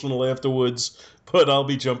emotional afterwards, but I'll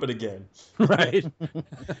be jumping again. Right.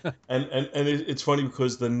 And it's funny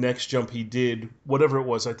because the next jump he did, whatever it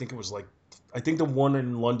was, I think the one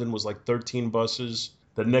in London was like 13 buses.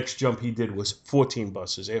 The next jump he did was 14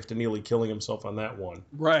 buses after nearly killing himself on that one.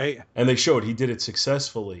 Right. And they showed he did it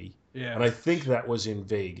successfully. Yeah. And I think that was in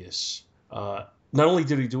Vegas. Not only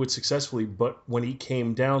did he do it successfully, but when he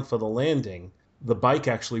came down for the landing, the bike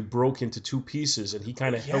actually broke into two pieces, and he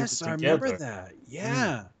kind of held it Yes, I together. remember that.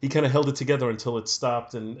 Yeah. He kind of held it together until it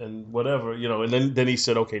stopped, and whatever, you know. And then he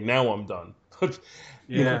said, "Okay, now I'm done." But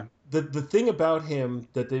you Yeah. know, the thing about him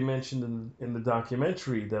that they mentioned in the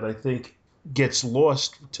documentary that I think gets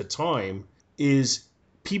lost to time is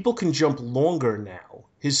people can jump longer now.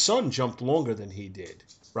 His son jumped longer than he did.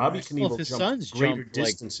 Robbie Right. Well, if Knievel his jumped son's greater jumped, like,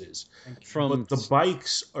 distances, from but the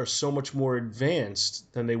bikes are so much more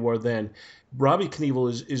advanced than they were then. Robbie Knievel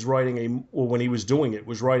is riding or when he was doing it,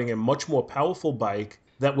 was riding a much more powerful bike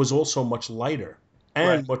that was also much lighter and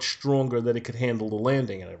Right. much stronger that it could handle the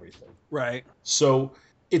landing and everything. Right. So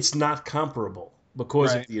it's not comparable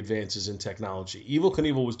because Right. of the advances in technology. Evel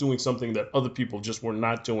Knievel was doing something that other people just were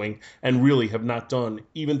not doing and really have not done,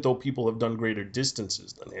 even though people have done greater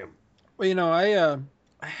distances than him. Well, you know, I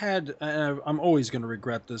had, and I'm always going to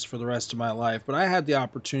regret this for the rest of my life, but I had the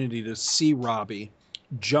opportunity to see Robbie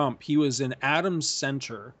jump. He was in Adams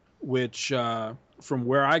Center, which from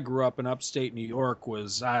where I grew up in upstate New York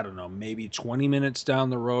was, I don't know, maybe 20 minutes down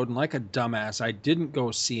the road. And like a dumbass, I didn't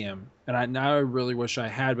go see him. And now I really wish I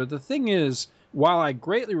had. But the thing is, while I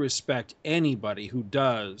greatly respect anybody who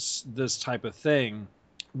does this type of thing,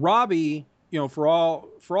 Robbie, you know, for all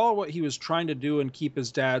what he was trying to do and keep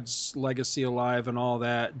his dad's legacy alive and all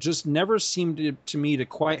that, just never seemed to me to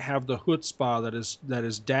quite have the chutzpah that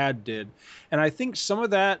his dad did. And I think some of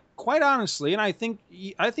that, quite honestly, and I think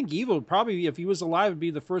Evo probably, if he was alive, would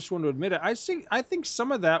be the first one to admit it. I think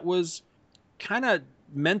some of that was kind of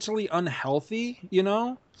mentally unhealthy, you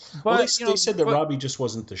know. But Well, you know, they said that Robbie just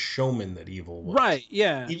wasn't the showman that Evil was. right?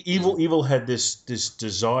 Yeah, Evil had this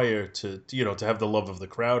desire to have the love of the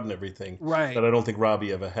crowd and everything right. that I don't think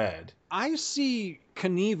Robbie ever had. I see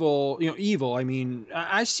Knievel, you know, Evil. I mean,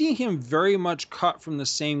 I see him very much cut from the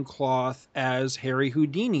same cloth as Harry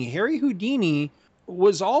Houdini. Harry Houdini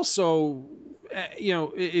was also, you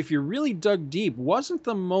know, if you really dug deep, wasn't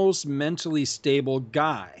the most mentally stable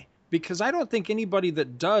guy. Because I don't think anybody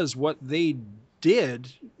that does what they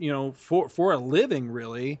did, you know, for a living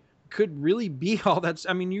really could really be all that.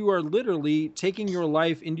 I mean, you are literally taking your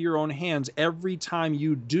life into your own hands every time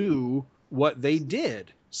you do what they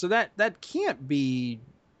did. So that can't be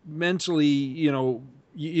mentally, you know,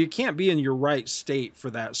 you can't be in your right state for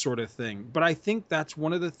that sort of thing. But I think that's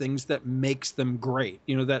one of the things that makes them great,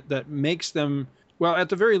 you know, that makes them, well, at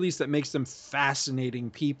the very least, that makes them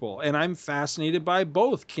fascinating people. And I'm fascinated by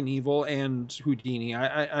both Knievel and Houdini.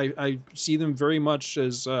 I see them very much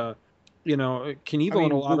as, you know, Knievel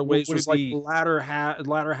in a lot of ways was like the latter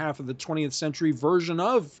half of the 20th century version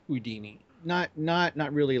of Houdini. Not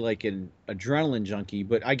really like an adrenaline junkie,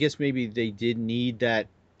 but I guess maybe they did need that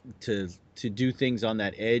to do things on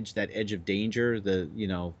that edge of danger,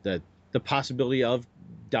 the possibility of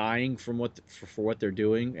dying from for what they're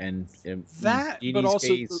doing, and that, but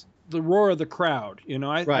also the roar of the crowd. You know,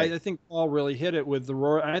 I think Paul really hit it with the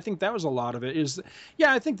roar. And I think that was a lot of it.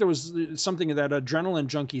 I think there was something of that adrenaline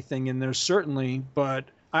junkie thing in there certainly, but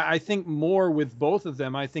I think more with both of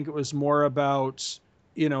them. I think it was more about,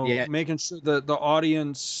 you know, making sure the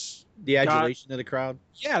audience, the adulation of the crowd.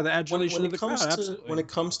 Yeah, the adulation of the crowd. Absolutely. When it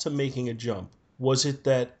comes to making a jump, was it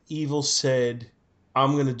that Evil said,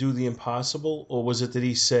 "I'm going to do the impossible," or was it that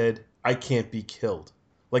he said, "I can't be killed"?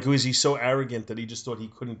 Like, was he so arrogant that he just thought he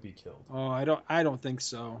couldn't be killed? Oh, I don't think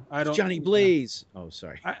so. I don't. Johnny Blaze. Oh,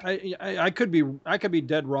 sorry. I could be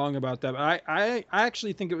dead wrong about that. But I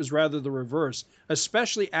actually think it was rather the reverse,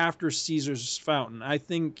 especially after Caesar's Fountain. I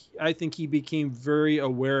think he became very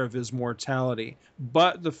aware of his mortality.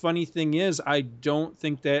 But the funny thing is, I don't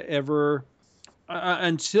think that ever.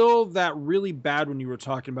 Until that really bad one you were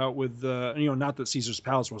talking about with the, you know, not that Caesar's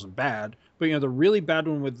Palace wasn't bad, but, you know, the really bad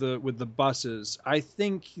one with the buses, I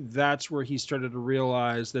think that's where he started to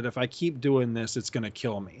realize that if I keep doing this, it's going to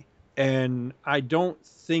kill me. And I don't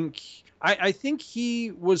think, I think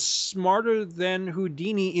he was smarter than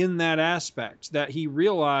Houdini in that aspect, that he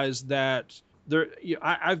realized that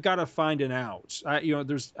I've got to find an out.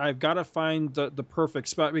 I've got to find the perfect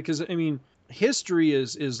spot, because, I mean, history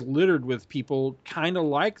is littered with people kind of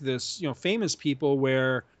like this, you know, famous people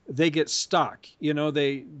where they get stuck. You know,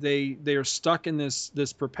 they are stuck in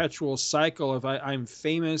this perpetual cycle of I'm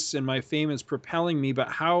famous and my fame is propelling me, but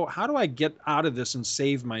how do I get out of this and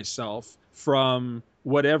save myself from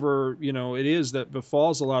whatever, you know, it is that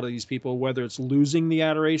befalls a lot of these people, whether it's losing the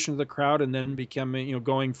adoration of the crowd and then becoming, you know,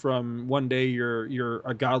 going from one day you're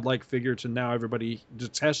a godlike figure to now everybody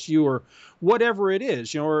detests you, or whatever it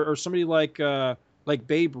is, you know, or somebody like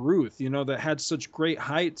Babe Ruth, you know, that had such great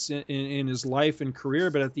heights in his life and career,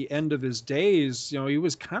 but at the end of his days, you know, he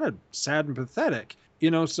was kind of sad and pathetic. You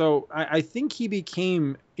know, so I think he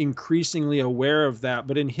became increasingly aware of that.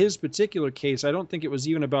 But in his particular case, I don't think it was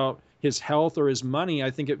even about his health or his money. I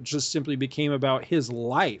think it just simply became about his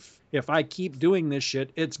life. If I keep doing this shit,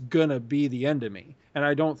 it's going to be the end of me. And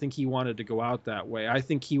I don't think he wanted to go out that way. I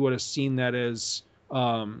think he would have seen that as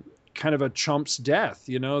kind of a chump's death,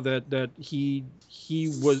 you know, that he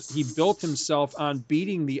built himself on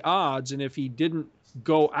beating the odds. And if he didn't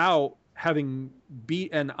go out having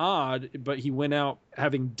beat an odd, but he went out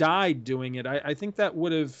having died doing it, I think that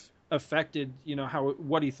would have affected, you know,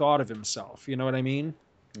 what he thought of himself. You know what I mean?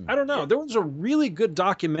 I don't know. There was a really good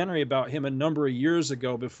documentary about him a number of years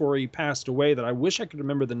ago before he passed away that I wish I could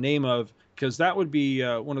remember the name of, because that would be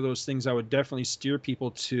one of those things I would definitely steer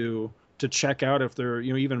people to check out if they're,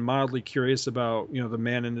 you know, even mildly curious about, you know, the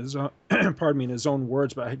man in his own, pardon me, in his own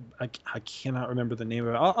words, but I cannot remember the name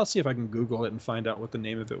of it. I'll see if I can Google it and find out what the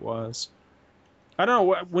name of it was. I don't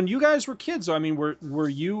know. When you guys were kids, I mean, were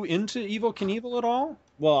you into Evel Knievel at all?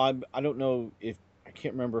 Well, I don't know if I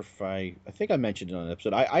can't remember if I think I mentioned it on an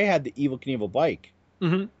episode. I had the Evel Knievel bike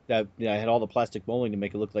that I had all the plastic molding to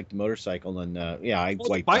make it look like the motorcycle, and I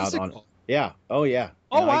wiped out on it. Yeah. Oh yeah.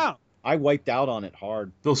 Oh wow. I wiped out on it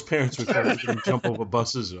hard. Those parents would try to jump over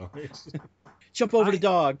buses. Jump over the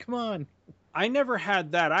dog. Come on. I never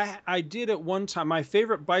had that. I did at one time. My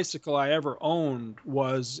favorite bicycle I ever owned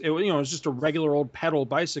was, it was just a regular old pedal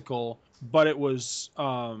bicycle, but it was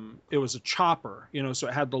a chopper, you know, so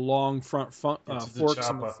it had the long front forks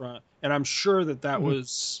in the front. And I'm sure that was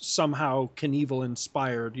somehow Knievel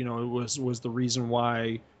inspired. You know, it was the reason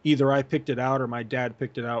why either I picked it out or my dad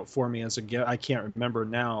picked it out for me as a gift. I can't remember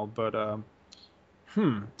now, but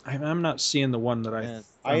I'm not seeing the one that I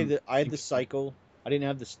had the cycle. I didn't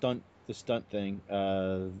have the stunt thing,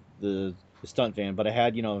 the stunt van, but I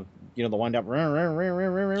had, you know the wind up.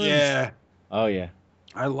 Yeah. Oh yeah.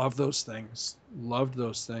 I love those things. Loved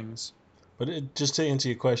those things. But just to answer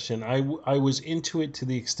your question, I was into it to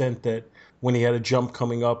the extent that when he had a jump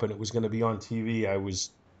coming up and it was going to be on TV, I was,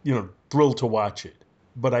 you know, thrilled to watch it.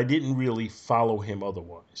 But I didn't really follow him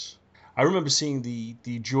otherwise. I remember seeing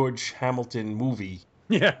the George Hamilton movie,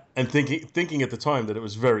 and thinking at the time that it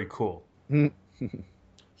was very cool.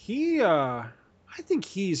 He, I think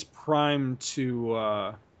he's primed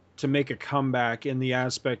to make a comeback in the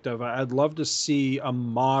aspect of, I'd love to see a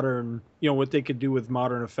modern, you know, what they could do with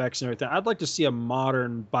modern effects and everything. I'd like to see a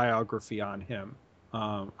modern biography on him.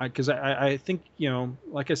 Because I think, you know,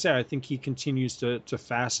 like I said, I think he continues to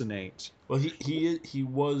fascinate. Well, he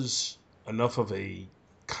was enough of a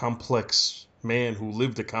complex man who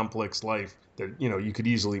lived a complex life that, you know, you could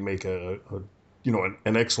easily make an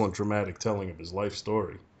excellent dramatic telling of his life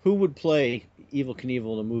story. Who would play Evel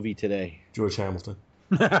Knievel in a movie today? George Hamilton.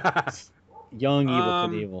 Young Evel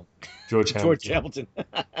Knievel. George Hamilton.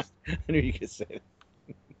 I knew you could say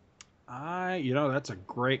that. You know, that's a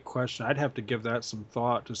great question. I'd have to give that some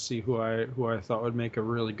thought to see who I thought would make a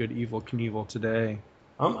really good Evel Knievel today.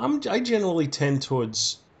 I generally tend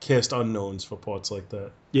towards cast unknowns for parts like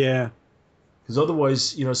that. Yeah. Because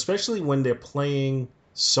otherwise, you know, especially when they're playing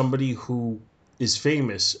somebody who is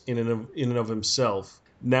famous in and of himself.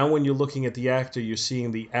 Now, when you're looking at the actor, you're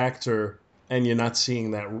seeing the actor, and you're not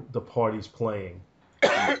seeing that the part he's playing.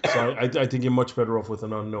 So I think you're much better off with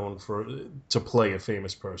an unknown to play a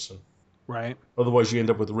famous person. Right. Otherwise, you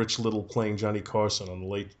end up with Rich Little playing Johnny Carson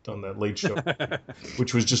on that Late Show,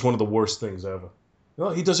 which was just one of the worst things ever.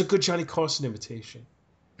 Well, he does a good Johnny Carson imitation.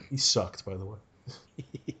 He sucked, by the way.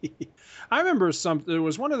 I remember there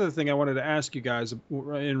was one other thing I wanted to ask you guys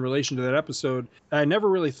in relation to that episode I never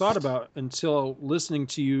really thought about until listening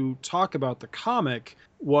to you talk about the comic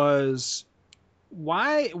was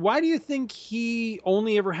why do you think he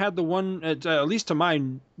only ever had the one, at least to my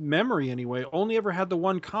memory anyway, only ever had the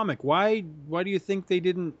one comic? Why do you think they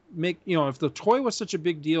didn't make, you know, if the toy was such a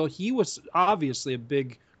big deal, he was obviously a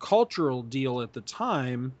big cultural deal at the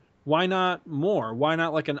time, why not more? Why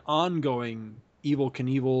not like an ongoing Evel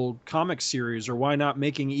Knievel comic series, or why not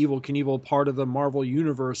making Evel Knievel part of the Marvel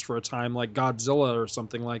universe for a time, like Godzilla or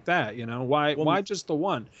something like that? You know, why just the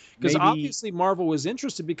one? Because obviously Marvel was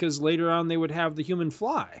interested because later on they would have the Human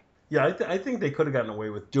Fly. Yeah, I think they could have gotten away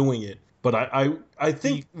with doing it, but I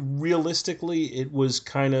think realistically it was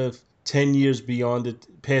kind of 10 years beyond it,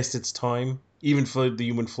 past its time, even for the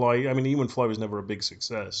Human Fly. I mean, the Human Fly was never a big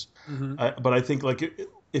success, but I think like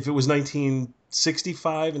if it was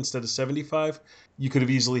 1965 instead of 75, you could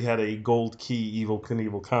have easily had a Gold Key Evel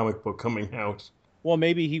Knievel comic book coming out. Well,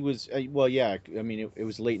 maybe he was. Well, yeah. I mean, it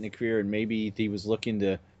was late in the career, and maybe he was looking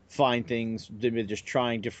to find things. They were just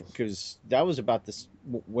trying different because that was about this.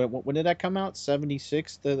 When did that come out?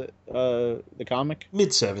 76. The comic.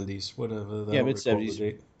 Mid-70s, whatever. I Yeah, don't mid recall the 70s.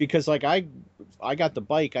 date. Because like I got the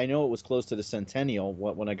bike. I know it was close to the centennial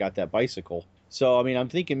when I got that bicycle. So I mean, I'm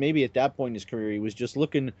thinking maybe at that point in his career, he was just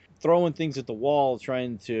looking, throwing things at the wall,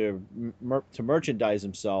 trying to merchandise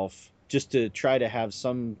himself, just to try to have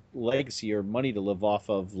some legacy or money to live off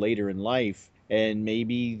of later in life. And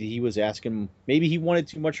maybe he was asking, maybe he wanted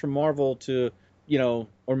too much from Marvel to,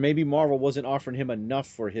 or maybe Marvel wasn't offering him enough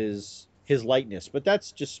for his likeness. But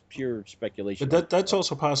that's just pure speculation. But that's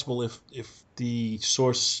also possible if the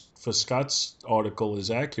source for Scott's article is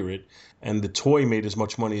accurate and the toy made as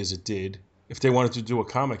much money as it did. If they wanted to do a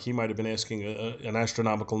comic, he might have been asking an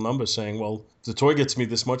astronomical number, saying, well, if the toy gets me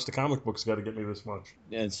this much, the comic book's got to get me this much.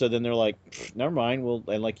 And so then they're like, never mind. Well,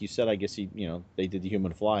 and like you said, I guess they did the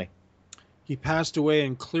Human Fly. He passed away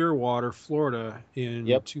in Clearwater, Florida in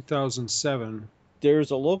 2007.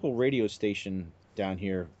 There's a local radio station down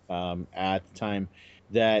here at the time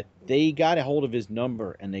that they got a hold of his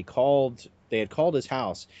number, and they had called his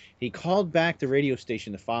house. He called back the radio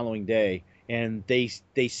station the following day, and they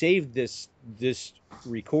saved this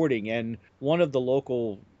recording, and one of the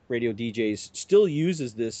local radio DJs still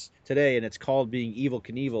uses this today, and it's called being Evel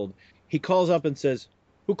Knievel. He calls up and says,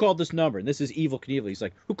 "Who called this number?" And this is Evel Knievel. He's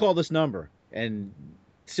like, "Who called this number?" And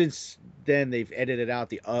since then they've edited out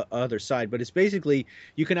the other side, but it's basically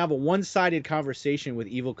you can have a one-sided conversation with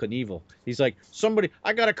Evel Knievel. He's like,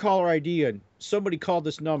 I got a caller ID and somebody called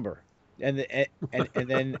this number, and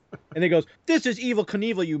then he goes, "This is Evel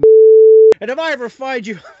Knievel, you." And if I ever find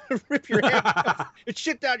you, rip your head off and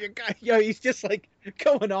shit down your guy. He's just like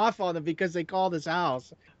going off on them because they called his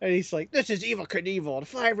house. And he's like, "This is Evel Knievel. And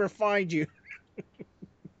if I ever find you."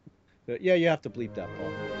 But yeah, you have to bleep that,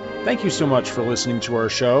 Paul. Thank you so much for listening to our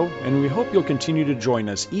show, and we hope you'll continue to join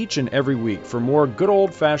us each and every week for more good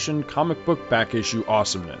old-fashioned comic book back issue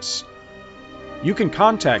awesomeness. You can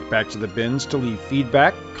contact Back to the Bins to leave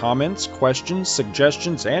feedback, comments, questions,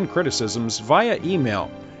 suggestions, and criticisms via email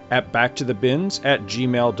at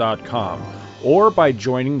backtothebins@gmail.com or by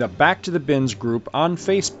joining the Back to the Bins group on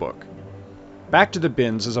Facebook. Back to the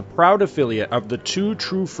Bins is a proud affiliate of the Two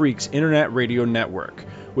True Freaks Internet Radio Network,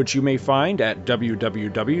 which you may find at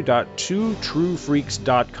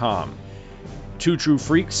www.twotruefreaks.com. Two True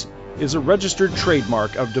Freaks is a registered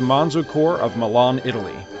trademark of DiManzo Corps of Milan,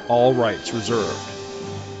 Italy. All rights reserved.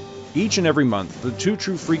 Each and every month, the Two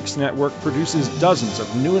True Freaks Network produces dozens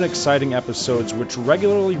of new and exciting episodes which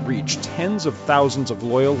regularly reach tens of thousands of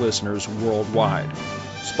loyal listeners worldwide.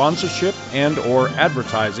 Sponsorship and or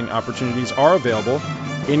advertising opportunities are available.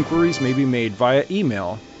 Inquiries may be made via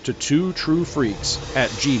email to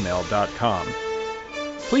twotruefreaks@gmail.com.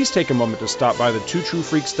 Please take a moment to stop by the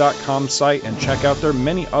twotruefreaks.com site and check out their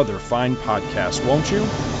many other fine podcasts, won't you?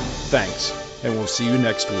 Thanks, and we'll see you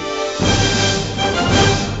next week.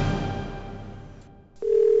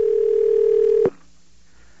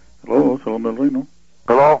 Hello, Salomellino.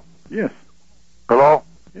 Hello? Yes, Hello?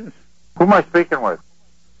 yes. Who am I speaking with?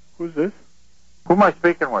 Who's this? Who am I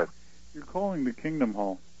speaking with? You're calling the Kingdom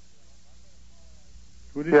Hall.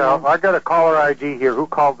 Who did Yeah, you, I got a caller ID here. Who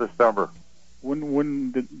called this number?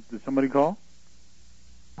 when did somebody call?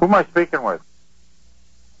 Who am I speaking with?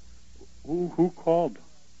 Who called?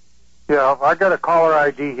 Yeah, I got a caller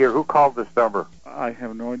ID here. Who called this number? I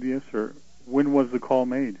have no idea, sir. When was the call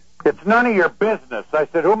made? It's none of your business. I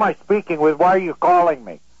said, who am I speaking with? Why are you calling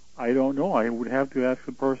me? I don't know. I would have to ask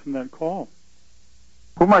the person that called.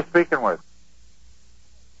 Who am I speaking with?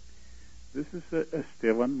 This is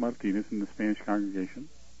Esteban Martinez in the Spanish congregation.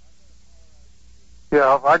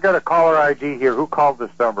 Yeah, I got a caller ID here. Who called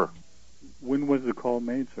this number? When was the call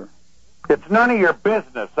made, sir? It's none of your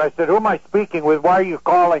business. I said, who am I speaking with? Why are you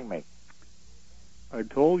calling me? I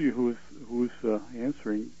told you who's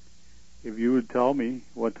answering. If you would tell me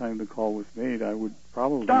what time the call was made, I would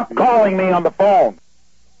probably... Stop calling me on the phone.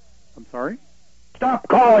 I'm sorry? Stop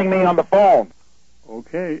calling me on the phone.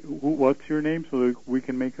 Okay. What's your name so that we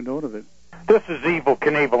can make a note of it? This is Evel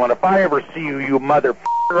Knievel, and if I ever see you, you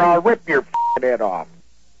motherfucker, I'll rip your head off.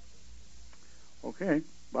 Okay.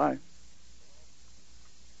 Bye.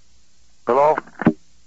 Hello?